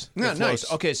 Flows. Yeah, It flows.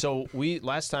 nice. Okay, so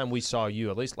last time we saw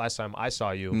you, at least last time I saw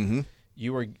you,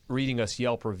 you were reading us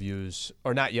Yelp reviews,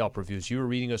 or not Yelp reviews. You were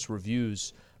reading us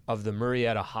reviews of the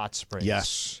Murrieta Hot Springs.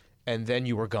 Yes. And then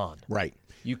you were gone. Right.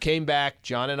 You came back.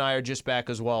 John and I are just back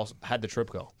as well. How'd the trip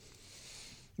go?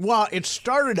 Well, it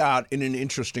started out in an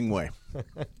interesting way.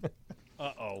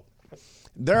 Uh-oh.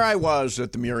 There I was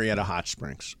at the Murrieta Hot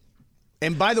Springs.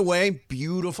 And by the way,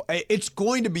 beautiful. It's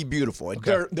going to be beautiful.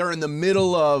 Okay. They're in the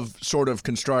middle of sort of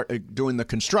doing the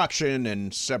construction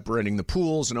and separating the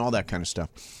pools and all that kind of stuff.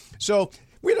 So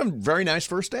we had a very nice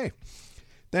first day.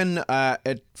 Then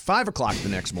at 5 o'clock the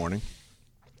next morning,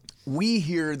 we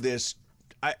hear this.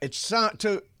 It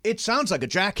sounds like a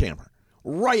jackhammer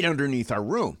right underneath our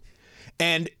room.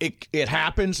 And it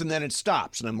happens and then it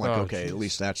stops. And I'm like, okay, at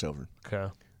least that's over.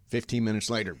 Okay. 15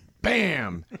 minutes later,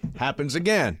 bam, happens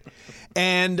again.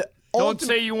 And Don't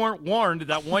say you weren't warned.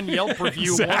 That one Yelp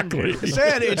review warned you.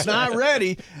 said it's not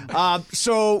ready.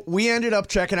 So we ended up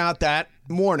checking out that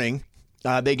morning.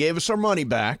 They gave us our money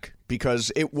back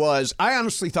because it was, I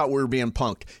honestly thought we were being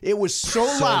punked. It was so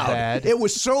loud. Bad. It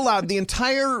was so loud. The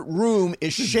entire room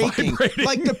is shaking.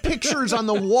 Like the pictures on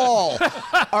the wall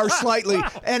are slightly.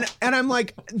 And I'm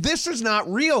like, this is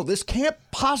not real. This can't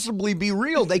possibly be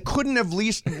real. They couldn't have at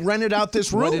least rented out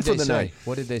this room for the night.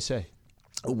 What did they say?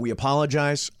 We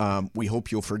apologize. We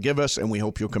hope you'll forgive us, and we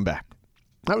hope you'll come back.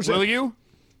 That was Will it. you?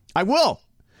 I will.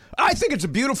 I think it's a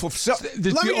beautiful facility.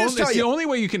 It's the only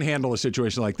way you can handle a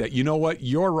situation like that. You know what?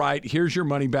 You're right. Here's your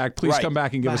money back. Please come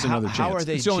back and give us another chance. How are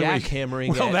they It's the only way jackhammering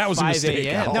Well, at that was a 5 mistake.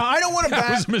 a.m.? Al. Now, I don't want to That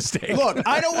was a mistake. Look,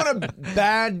 I don't want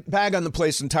to bag on the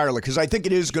place entirely because I think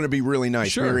it is going to be really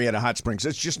nice. Sure. Murrieta Hot Springs.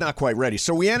 It's just not quite ready.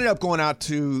 So we ended up going out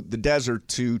to the desert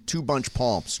to Two Bunch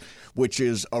Palms, which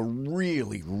is a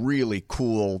really, really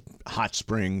cool hot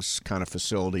springs kind of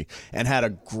facility, and had a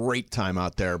great time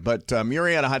out there. But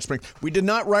Murrieta Hot Springs, we did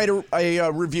not write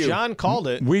a review. John called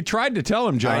it. We tried to tell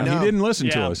him, John. He didn't listen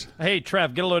to us. Hey,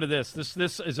 Trev, get a load of this.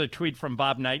 This is a tweet from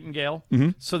Bob Nightingale.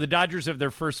 So the Dodgers have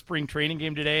their first spring training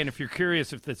game today, and if you're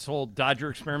curious if this whole Dodger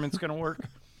experiment's going to work,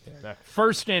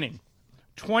 first inning,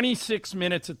 26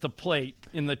 minutes at the plate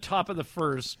in the top of the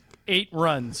first, 8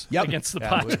 runs against the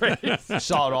Padres.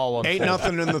 Saw it all.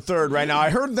 8-0 in the third right now. I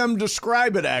heard them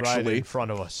describe it actually Right in front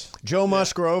of us. Joe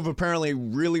Musgrove apparently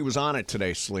really was on it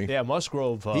today, Slee. Yeah,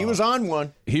 Musgrove. He was on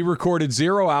one. He recorded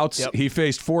 0 outs. Yep. He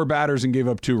faced 4 batters and gave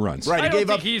up 2 runs. Right, I don't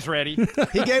think he's ready.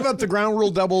 He gave up the ground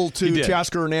rule double to He did.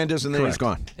 Teoscar Hernandez, and then he's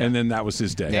Correct. gone. And then that was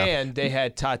his day. And they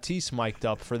had Tatis mic'd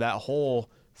up for that whole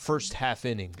first half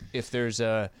inning. If there's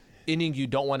a inning you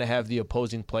don't want to have the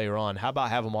opposing player on, how about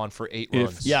have him on for 8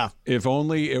 runs? If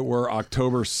only it were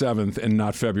October 7th and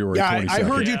not February 22nd. I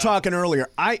heard you talking earlier.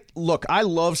 I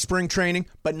love spring training,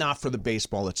 but not for the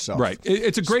baseball itself. Right.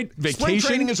 It's a great vacation. Spring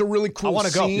training is a really cool wanna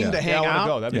go. scene to hang I want out. to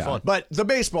go. That'd be fun. But the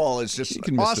baseball is just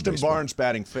can miss the Austin baseball. Barnes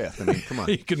batting 5th. I mean, come on.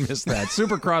 You can miss that.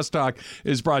 Super Crosstalk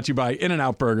is brought to you by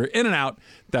In-N-Out Burger. In-N-Out,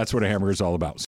 that's what a hamburger is all about.